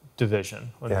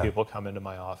division when people come into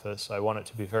my office. I want it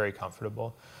to be very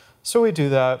comfortable. So we do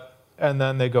that, and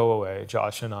then they go away.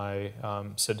 Josh and I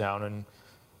sit down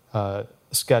and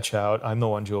sketch out. I'm the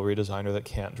one jewelry designer that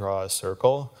can't draw a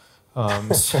circle.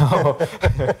 So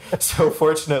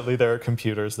fortunately there are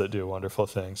computers that do wonderful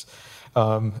things.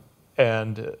 So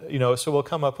we'll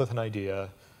come up with an idea.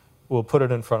 We'll put it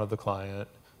in front of the client.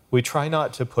 We try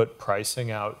not to put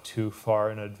pricing out too far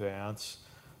in advance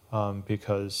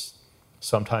because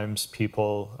sometimes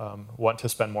people want to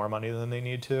spend more money than they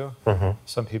need to.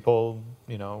 Some people,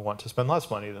 want to spend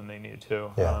less money than they need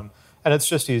to. And it's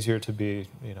just easier to be,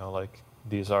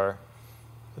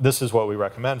 this is what we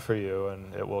recommend for you,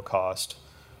 and it will cost,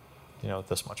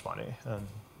 this much money. And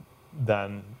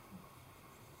then,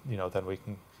 then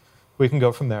we can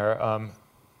go from there.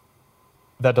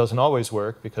 That doesn't always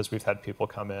work because we've had people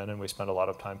come in and we spend a lot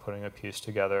of time putting a piece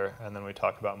together, and then we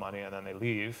talk about money and then they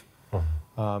leave.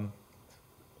 I'm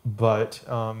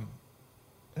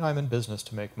in business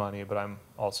to make money, but I'm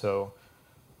also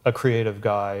a creative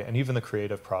guy, and even the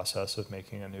creative process of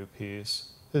making a new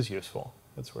piece is useful.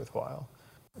 It's worthwhile.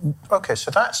 Okay,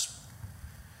 so that's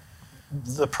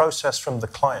the process from the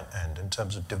client end in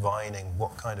terms of divining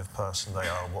what kind of person they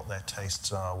are, what their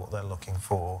tastes are, what they're looking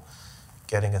for,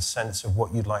 getting a sense of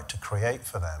what you'd like to create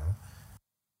for them.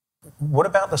 What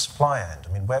about the supply end?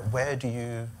 I mean, where do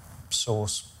you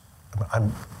source?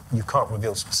 You can't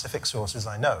reveal specific sources,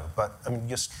 I know, but I mean,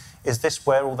 is this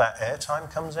where all that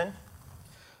airtime comes in?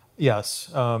 Yes.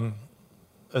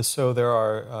 So there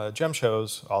are gem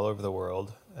shows all over the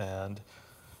world, and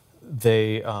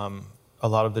a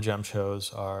lot of the gem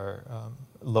shows are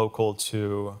local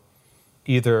to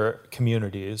either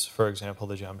communities. For example,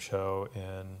 the gem show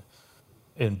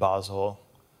in Basel.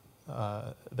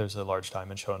 There's a large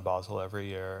diamond show in Basel every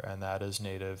year, and that is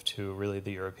native to really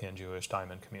the European Jewish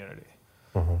diamond community.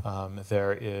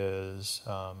 There is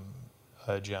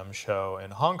a gem show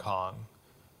in Hong Kong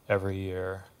every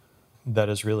year that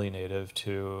is really native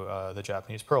to the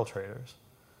Japanese pearl traders.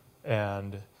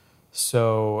 And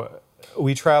so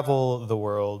we travel the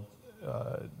world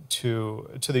to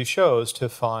these shows to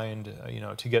find,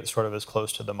 to get sort of as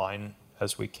close to the mine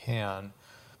as we can.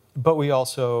 But we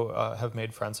also have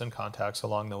made friends and contacts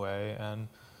along the way, and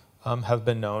have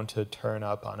been known to turn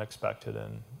up unexpected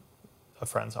in a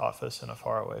friend's office in a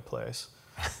faraway place.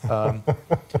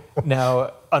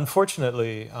 Now,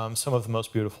 unfortunately, some of the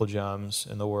most beautiful gems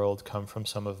in the world come from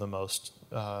some of the most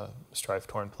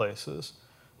strife-torn places.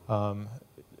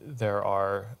 There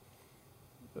are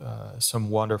some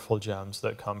wonderful gems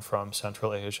that come from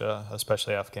Central Asia,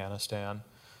 especially Afghanistan,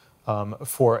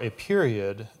 for a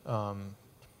period,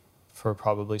 for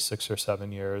probably 6 or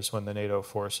 7 years when the NATO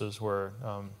forces were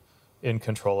in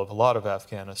control of a lot of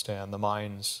Afghanistan. The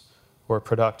mines were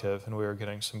productive, and we were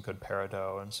getting some good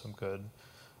peridot and some good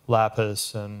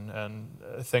lapis and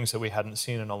things that we hadn't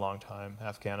seen in a long time.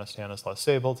 Afghanistan is less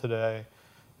stable today,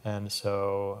 and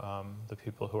so the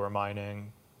people who are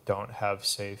mining don't have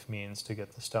safe means to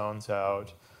get the stones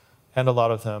out, and a lot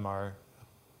of them are,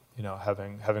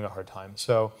 having a hard time.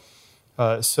 So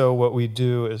what we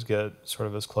do is get sort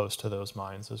of as close to those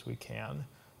mines as we can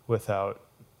without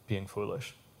being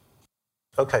foolish.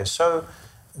 Okay, so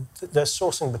they're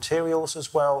sourcing materials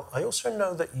as well. I also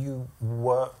know that you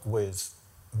work with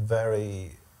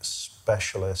very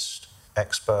specialist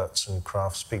experts and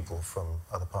craftspeople from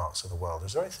other parts of the world.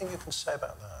 Is there anything you can say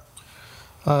about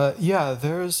that? Yeah,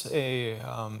 there's a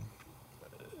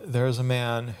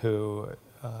man who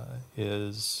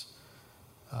is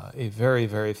a very,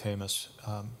 very famous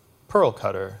pearl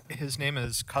cutter. His name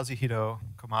is Kazuhito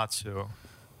Komatsu,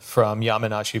 from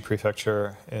Yamanashi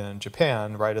Prefecture in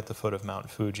Japan, right at the foot of Mount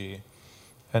Fuji.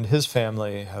 And his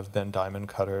family have been diamond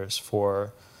cutters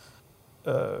for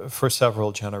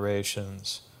several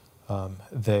generations.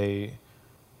 They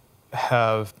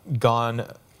have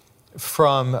gone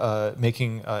from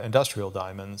making industrial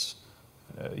diamonds,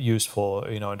 useful,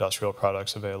 industrial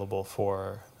products available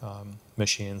for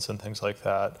machines and things like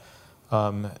that,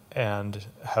 and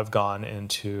have gone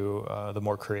into the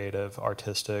more creative,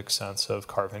 artistic sense of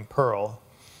carving pearl.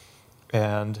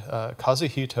 And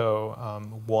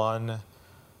Kazuhito won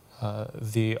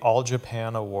the All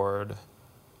Japan Award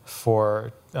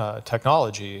for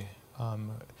technology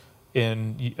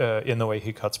in the way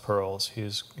he cuts pearls.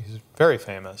 He's very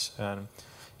famous, and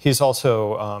he's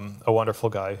also a wonderful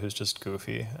guy who's just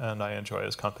goofy, and I enjoy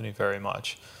his company very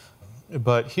much.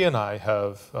 But he and I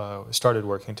have started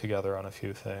working together on a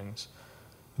few things.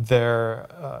 There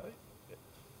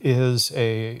is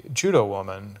a judo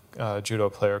woman, judo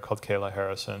player called Kayla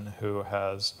Harrison, who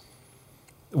has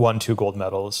won 2 gold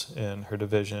medals in her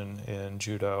division in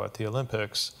judo at the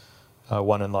Olympics,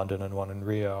 one in London and one in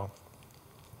Rio.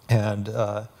 And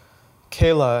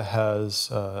Kayla has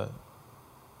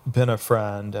been a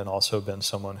friend and also been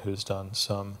someone who's done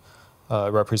some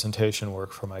representation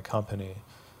work for my company.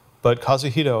 But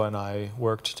Kazuhito and I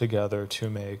worked together to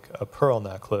make a pearl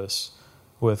necklace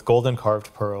with golden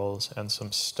carved pearls and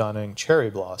some stunning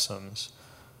cherry blossoms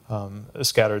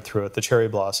scattered through it. The cherry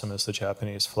blossom is the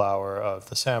Japanese flower of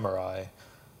the samurai,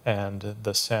 and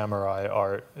the samurai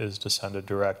art is descended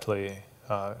directly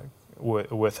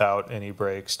without any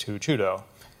breaks to judo.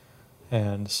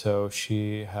 And so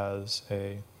she has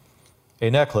a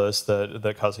necklace that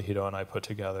Kazuhito and I put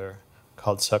together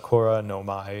called Sakura no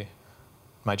Mai.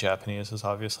 My Japanese is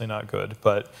obviously not good,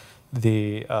 but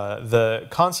the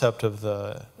concept of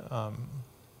the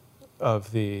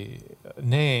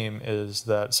name is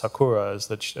that Sakura is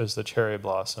the cherry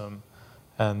blossom,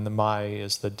 and the Mai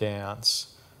is the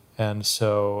dance, and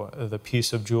so the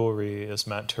piece of jewelry is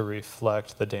meant to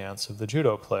reflect the dance of the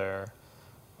judo player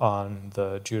on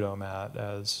the judo mat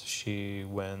as she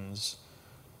wins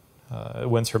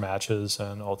her matches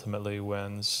and ultimately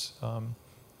wins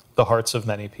the hearts of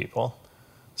many people.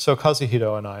 So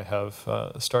Kazuhito and I have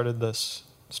started this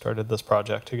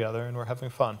project together, and we're having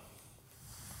fun.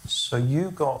 So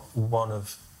you got one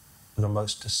of the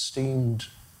most esteemed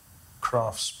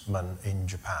craftsmen in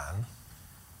Japan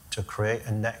to create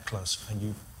a necklace, and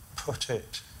you put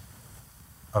it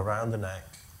around the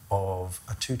neck of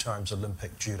a 2-time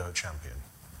Olympic judo champion.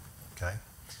 Okay,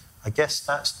 I guess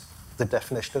that's the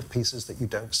definition of pieces that you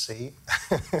don't see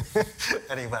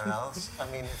anywhere else. I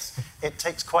mean, it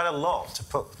takes quite a lot to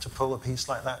pull a piece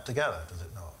like that together, does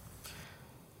it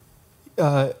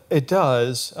not? It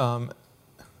does,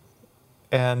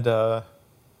 and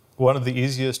one of the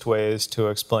easiest ways to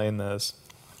explain this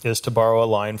is to borrow a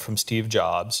line from Steve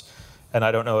Jobs. And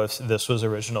I don't know if this was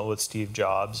original with Steve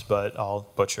Jobs, but I'll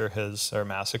butcher or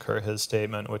massacre his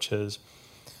statement, which is,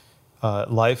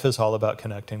 life is all about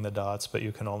connecting the dots, but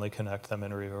you can only connect them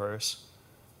in reverse.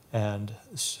 And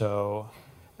so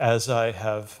as I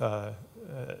have,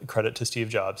 credit to Steve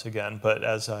Jobs again, but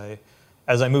as I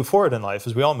move forward in life,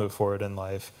 as we all move forward in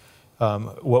life,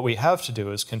 what we have to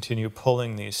do is continue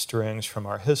pulling these strings from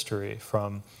our history,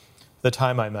 from the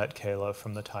time I met Kayla,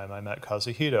 from the time I met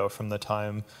Kazuhito, from the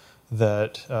time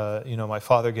that my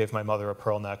father gave my mother a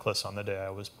pearl necklace on the day I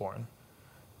was born.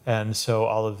 And so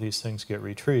all of these things get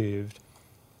retrieved,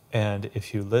 and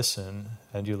if you listen,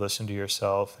 and you listen to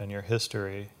yourself and your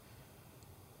history,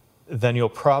 then you'll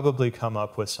probably come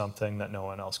up with something that no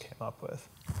one else came up with.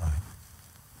 Right.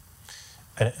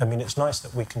 And I mean, it's nice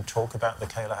that we can talk about the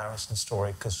Kayla Harrison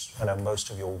story, because I know most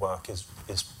of your work is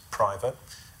private,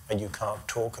 and you can't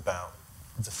talk about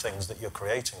the things that you're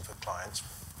creating for clients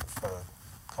for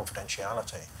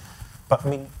confidentiality. But I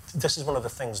mean, this is one of the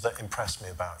things that impressed me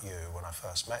about you when I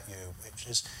first met you, which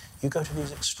is you go to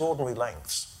these extraordinary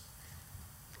lengths,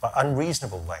 like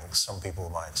unreasonable lengths, some people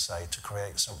might say, to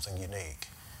create something unique.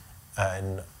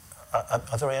 And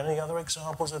are there any other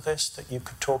examples of this that you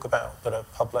could talk about that are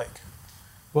public?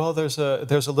 Well, there's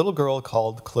a little girl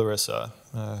called Clarissa.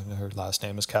 Her last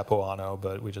name is Capuano,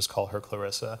 but we just call her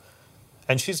Clarissa.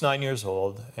 And she's 9 years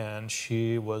old, and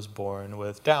she was born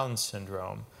with Down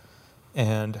syndrome.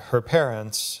 And her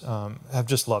parents have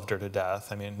just loved her to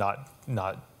death. I mean,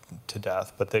 not to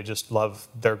death, but they just love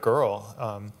their girl.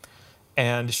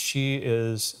 And she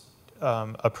is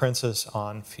a princess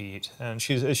on feet, and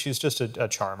she's just a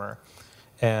charmer.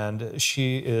 And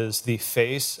she is the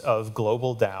face of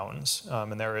Global Downs,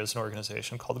 and there is an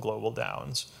organization called Global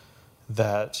Downs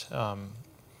that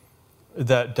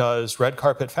does red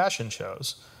carpet fashion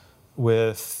shows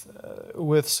with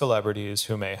celebrities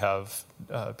who may have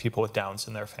people with Downs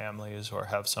in their families or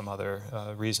have some other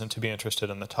reason to be interested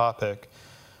in the topic.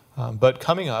 But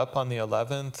coming up on the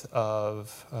 11th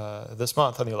of this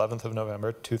month, on the 11th of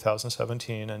November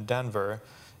 2017 in Denver,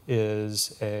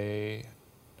 is a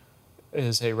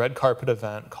red carpet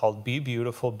event called Be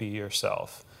Beautiful, Be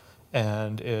Yourself.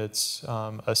 And it's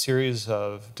a series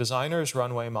of designers,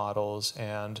 runway models,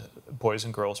 and boys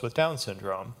and girls with Down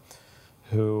syndrome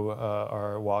who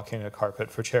are walking a carpet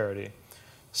for charity.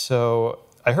 So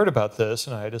I heard about this,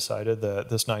 and I decided that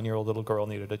this 9-year-old little girl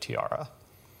needed a tiara.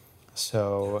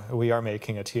 So we are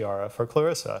making a tiara for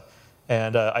Clarissa.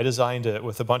 And I designed it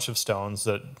with a bunch of stones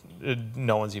that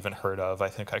no one's even heard of. I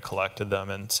think I collected them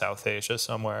in South Asia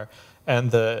somewhere.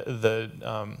 And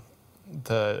the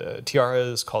tiara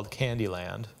is called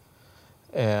Candyland.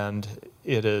 And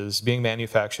it is being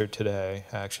manufactured today,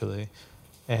 actually.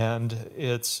 And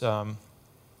it's,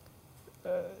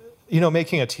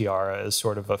 making a tiara is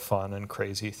sort of a fun and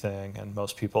crazy thing. And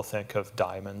most people think of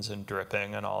diamonds and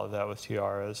dripping and all of that with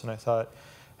tiaras. And I thought,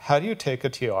 how do you take a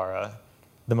tiara,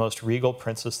 the most regal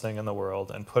princess thing in the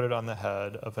world, and put it on the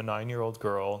head of a 9-year-old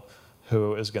girl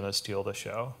who is going to steal the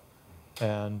show?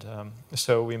 And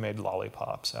so we made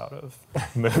lollipops out of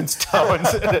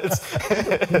moonstones.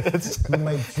 We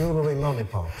made jewelry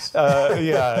lollipops.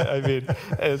 Yeah, I mean,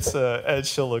 and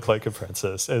she'll look like a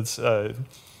princess.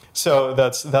 So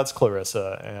that's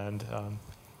Clarissa,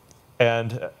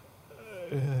 and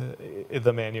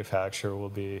the manufacture will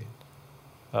be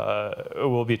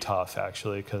tough,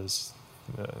 actually, because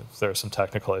there are some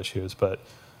technical issues, but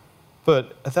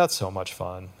that's so much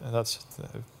fun.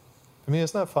 And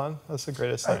isn't that fun? That's the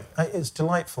greatest thing. It's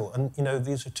delightful. And,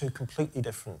 these are two completely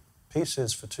different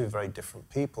pieces for two very different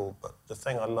people. But the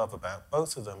thing I love about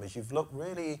both of them is you've looked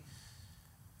really...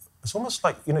 It's almost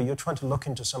like, you're trying to look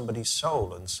into somebody's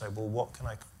soul and say, well, what can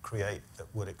I create that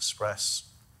would express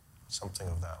something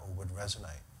of that or would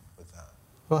resonate with that?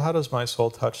 Well, how does my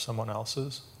soul touch someone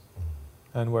else's?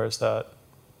 Mm-hmm. And where's that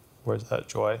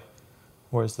joy?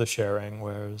 Where's the sharing?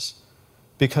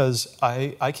 Because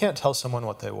I can't tell someone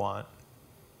what they want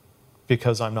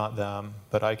because I'm not them,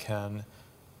 but I can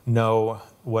know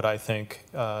what I think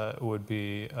would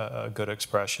be a good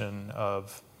expression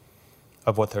of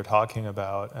what they're talking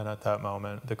about, and at that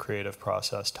moment, the creative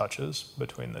process touches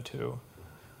between the two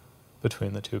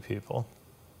people.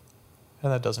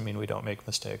 And that doesn't mean we don't make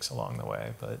mistakes along the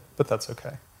way, but that's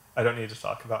okay. I don't need to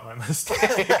talk about my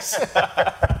mistakes.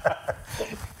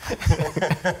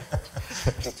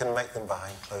 You can make them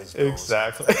behind closed doors.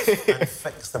 Exactly. And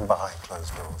fix them behind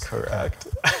closed doors. Correct.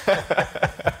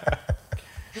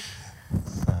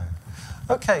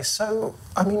 Okay, so,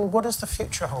 what does the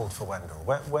future hold for Wendell?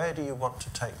 Where do you want to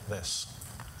take this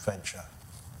venture?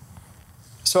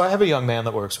 So I have a young man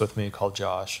that works with me called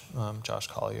Josh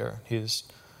Collier. He's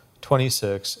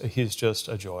 26. He's just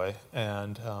a joy.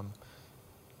 And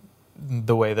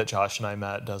the way that Josh and I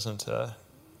met doesn't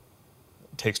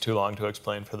takes too long to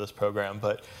explain for this program,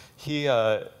 but he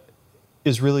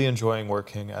is really enjoying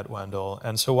working at Wendell.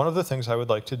 And so one of the things I would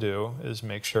like to do is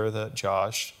make sure that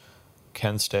Josh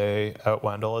can stay at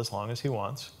Wendell as long as he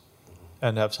wants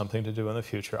and have something to do in the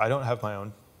future. I don't have my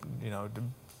own,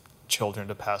 children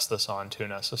to pass this on to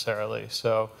necessarily.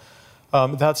 So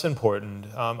that's important.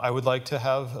 I would like to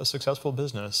have a successful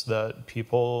business that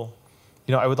people,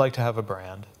 I would like to have a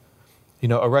brand,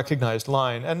 a recognized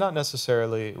line, and not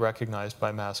necessarily recognized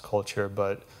by mass culture,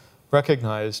 but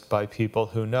recognized by people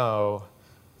who know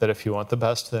that if you want the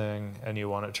best thing and you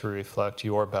want it to reflect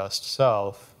your best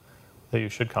self, that you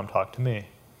should come talk to me.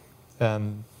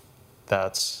 And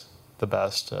that's the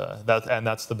best.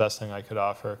 That's the best thing I could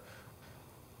offer.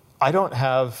 I don't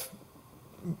have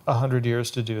 100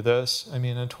 years to do this. I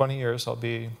mean, in 20 years, I'll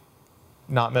be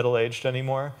not middle-aged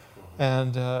anymore.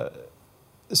 And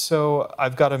so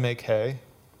I've got to make hay.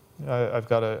 I've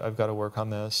got to work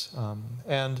on this.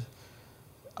 And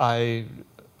I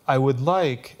would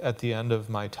like, at the end of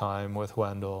my time with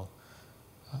Wendell,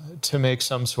 to make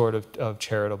some sort of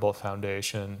charitable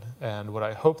foundation. And what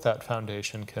I hope that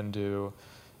foundation can do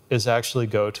is actually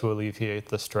go to alleviate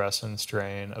the stress and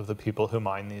strain of the people who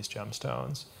mine these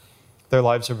gemstones. Their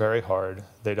lives are very hard.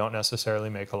 They don't necessarily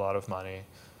make a lot of money.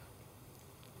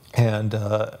 And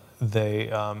I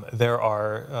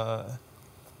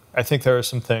think there are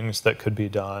some things that could be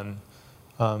done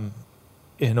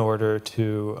in order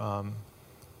to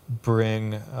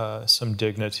bring some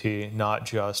dignity, not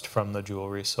just from the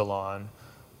jewelry salon,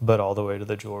 but all the way to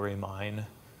the jewelry mine.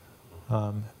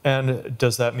 And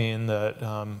does that mean that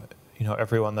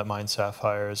everyone that mines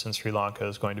sapphires in Sri Lanka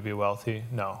is going to be wealthy?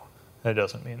 No, it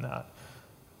doesn't mean that.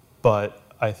 But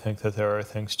I think that there are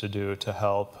things to do to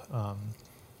help.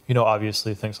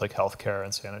 Obviously things like healthcare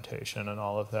and sanitation and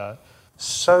all of that.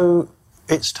 So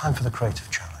it's time for the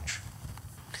creative challenge.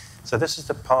 So this is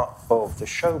the part of the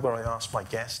show where I ask my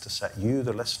guests to set you,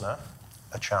 the listener,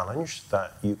 a challenge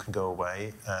that you can go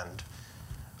away and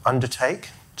undertake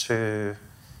to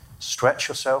stretch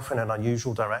yourself in an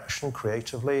unusual direction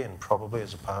creatively and probably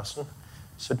as a person.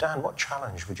 So Dan, what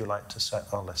challenge would you like to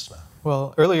set our listener?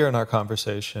 Well, earlier in our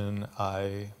conversation,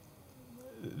 I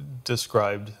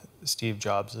described Steve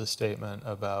Jobs' statement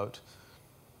about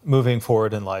moving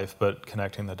forward in life but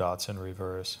connecting the dots in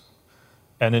reverse.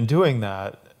 And in doing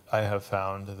that, I have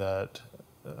found that,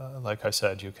 like I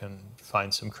said, you can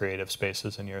find some creative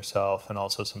spaces in yourself and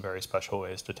also some very special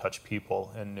ways to touch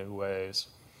people in new ways.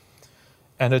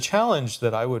 And a challenge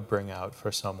that I would bring out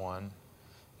for someone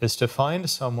is to find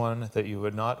someone that you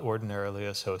would not ordinarily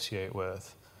associate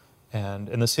with. And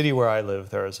in the city where I live,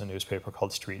 there is a newspaper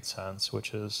called Street Sense,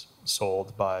 which is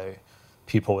sold by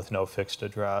people with no fixed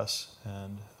address.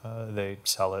 And they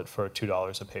sell it for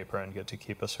 $2 a paper and get to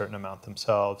keep a certain amount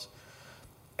themselves.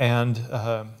 And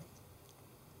I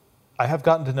have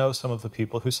gotten to know some of the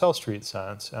people who sell Street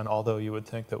Sense. And although you would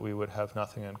think that we would have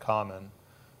nothing in common,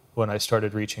 when I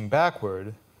started reaching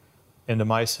backward into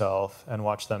myself and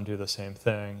watched them do the same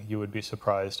thing, you would be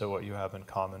surprised at what you have in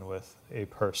common with a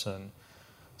person.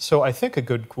 So I think a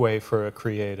good way for a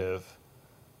creative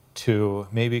to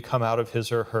maybe come out of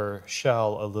his or her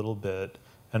shell a little bit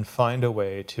and find a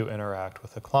way to interact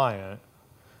with a client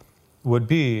would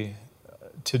be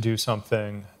to do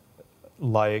something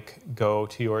like go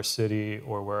to your city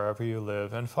or wherever you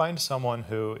live and find someone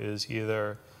who is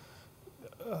either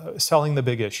selling the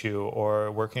big issue or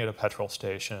working at a petrol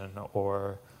station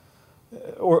or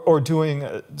doing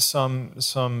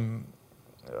some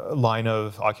line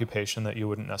of occupation that you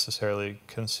wouldn't necessarily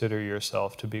consider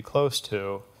yourself to be close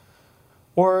to,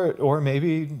 or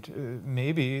maybe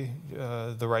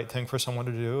the right thing for someone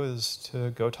to do is to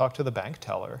go talk to the bank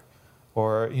teller,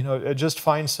 or just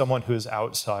find someone who is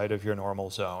outside of your normal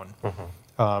zone,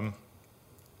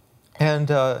 and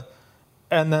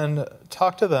then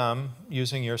talk to them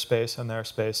using your space and their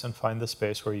space, and find the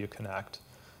space where you connect.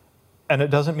 And it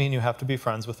doesn't mean you have to be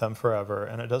friends with them forever,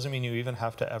 and it doesn't mean you even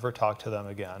have to ever talk to them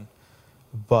again.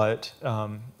 But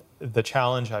the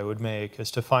challenge I would make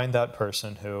is to find that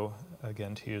person who,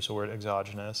 again, to use the word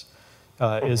exogenous,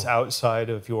 is outside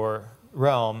of your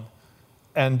realm,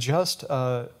 and just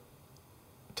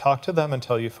talk to them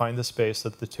until you find the space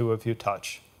that the two of you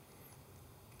touch.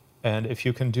 And if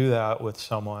you can do that with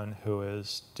someone who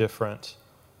is different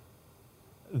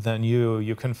than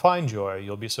you can find joy.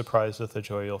 You'll be surprised at the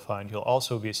joy you'll find. You'll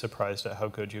also be surprised at how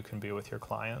good you can be with your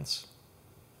clients.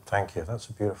 Thank you. That's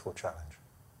a beautiful challenge.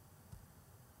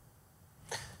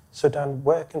 So Dan,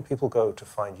 where can people go to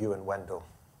find you and Wendell?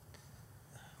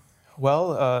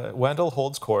 Well, Wendell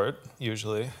holds court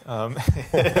usually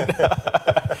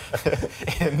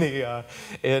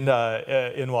in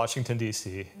Washington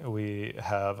D.C. We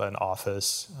have an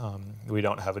office. We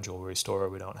don't have a jewelry store.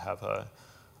 We don't have a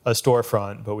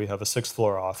storefront, but we have a 6th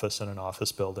floor office in an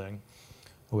office building,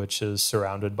 which is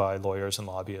surrounded by lawyers and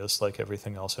lobbyists like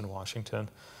everything else in Washington.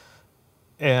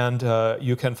 And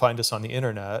you can find us on the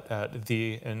internet at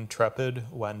The Intrepid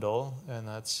Wendell, and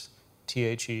that's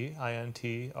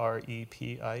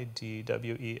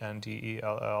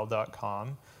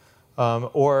THEINTREPIDWENDELL.com.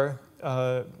 Or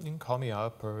you can call me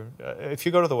up, or if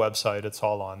you go to the website, it's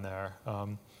all on there.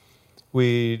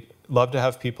 We love to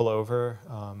have people over.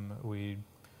 We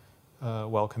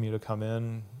welcome you to come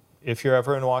in. If you're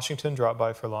ever in Washington, drop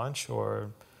by for lunch or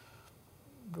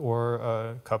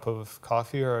a cup of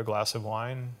coffee or a glass of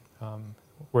wine.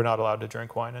 We're not allowed to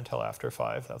drink wine until after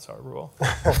 5. That's our rule.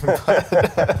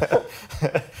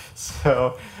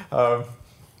 So,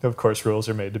 of course, rules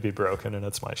are made to be broken, and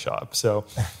it's my shop. So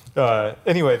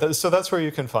anyway, so that's where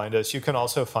you can find us. You can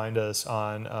also find us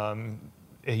on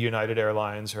a United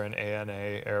Airlines or an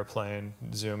ANA airplane,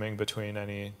 zooming between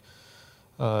any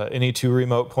 2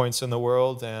 remote points in the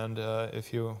world. And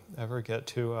if you ever get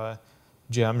to a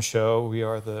Gem show, we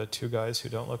are the 2 guys who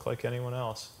don't look like anyone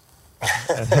else.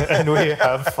 and we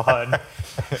have fun.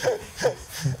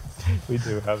 We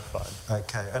do have fun.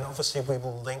 Okay, and obviously we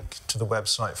will link to the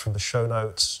website from the show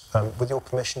notes. With your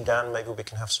permission, Dan, maybe we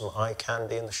can have some eye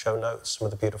candy in the show notes, some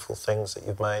of the beautiful things that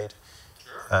you've made.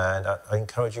 Sure. And I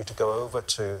encourage you to go over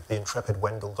to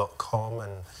theintrepidwendell.com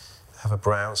and have a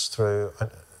browse through.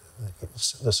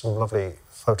 There's some lovely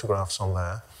photographs on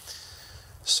there.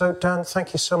 So, Dan,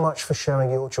 thank you so much for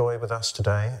sharing your joy with us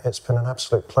today. It's been an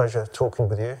absolute pleasure talking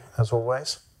with you, as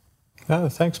always. Oh,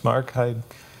 thanks, Mark. I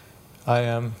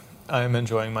am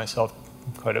enjoying myself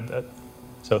quite a bit.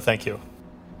 So thank you.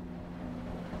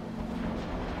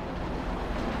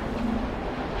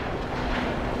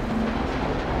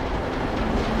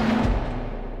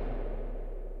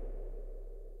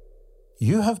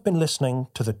 You have been listening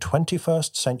to The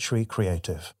 21st Century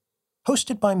Creative,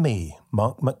 hosted by me,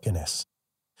 Mark McGuinness.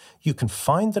 You can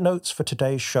find the notes for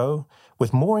today's show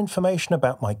with more information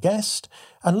about my guest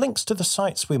and links to the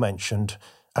sites we mentioned,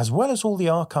 as well as all the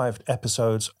archived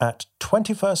episodes at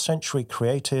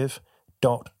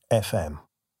 21stcenturycreative.fm.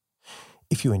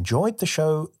 If you enjoyed the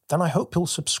show, then I hope you'll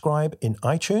subscribe in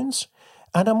iTunes,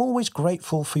 and I'm always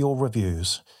grateful for your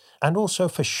reviews, and also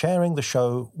for sharing the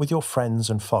show with your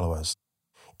friends and followers.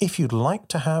 If you'd like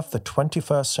to have the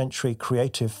 21st Century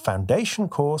Creative Foundation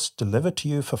course delivered to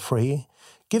you for free,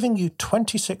 giving you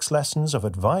 26 lessons of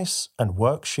advice and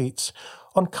worksheets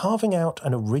on carving out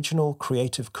an original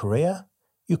creative career,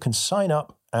 you can sign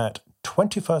up at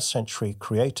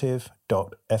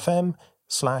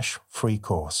 21stcenturycreative.fm/free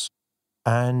course.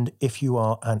 And if you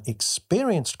are an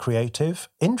experienced creative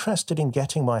interested in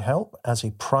getting my help as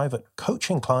a private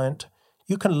coaching client,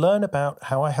 you can learn about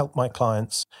how I help my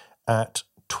clients at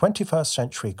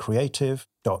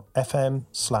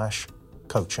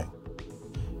 21stcenturycreative.fm/coaching.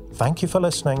 Thank you for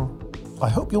listening. I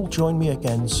hope you'll join me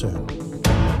again soon.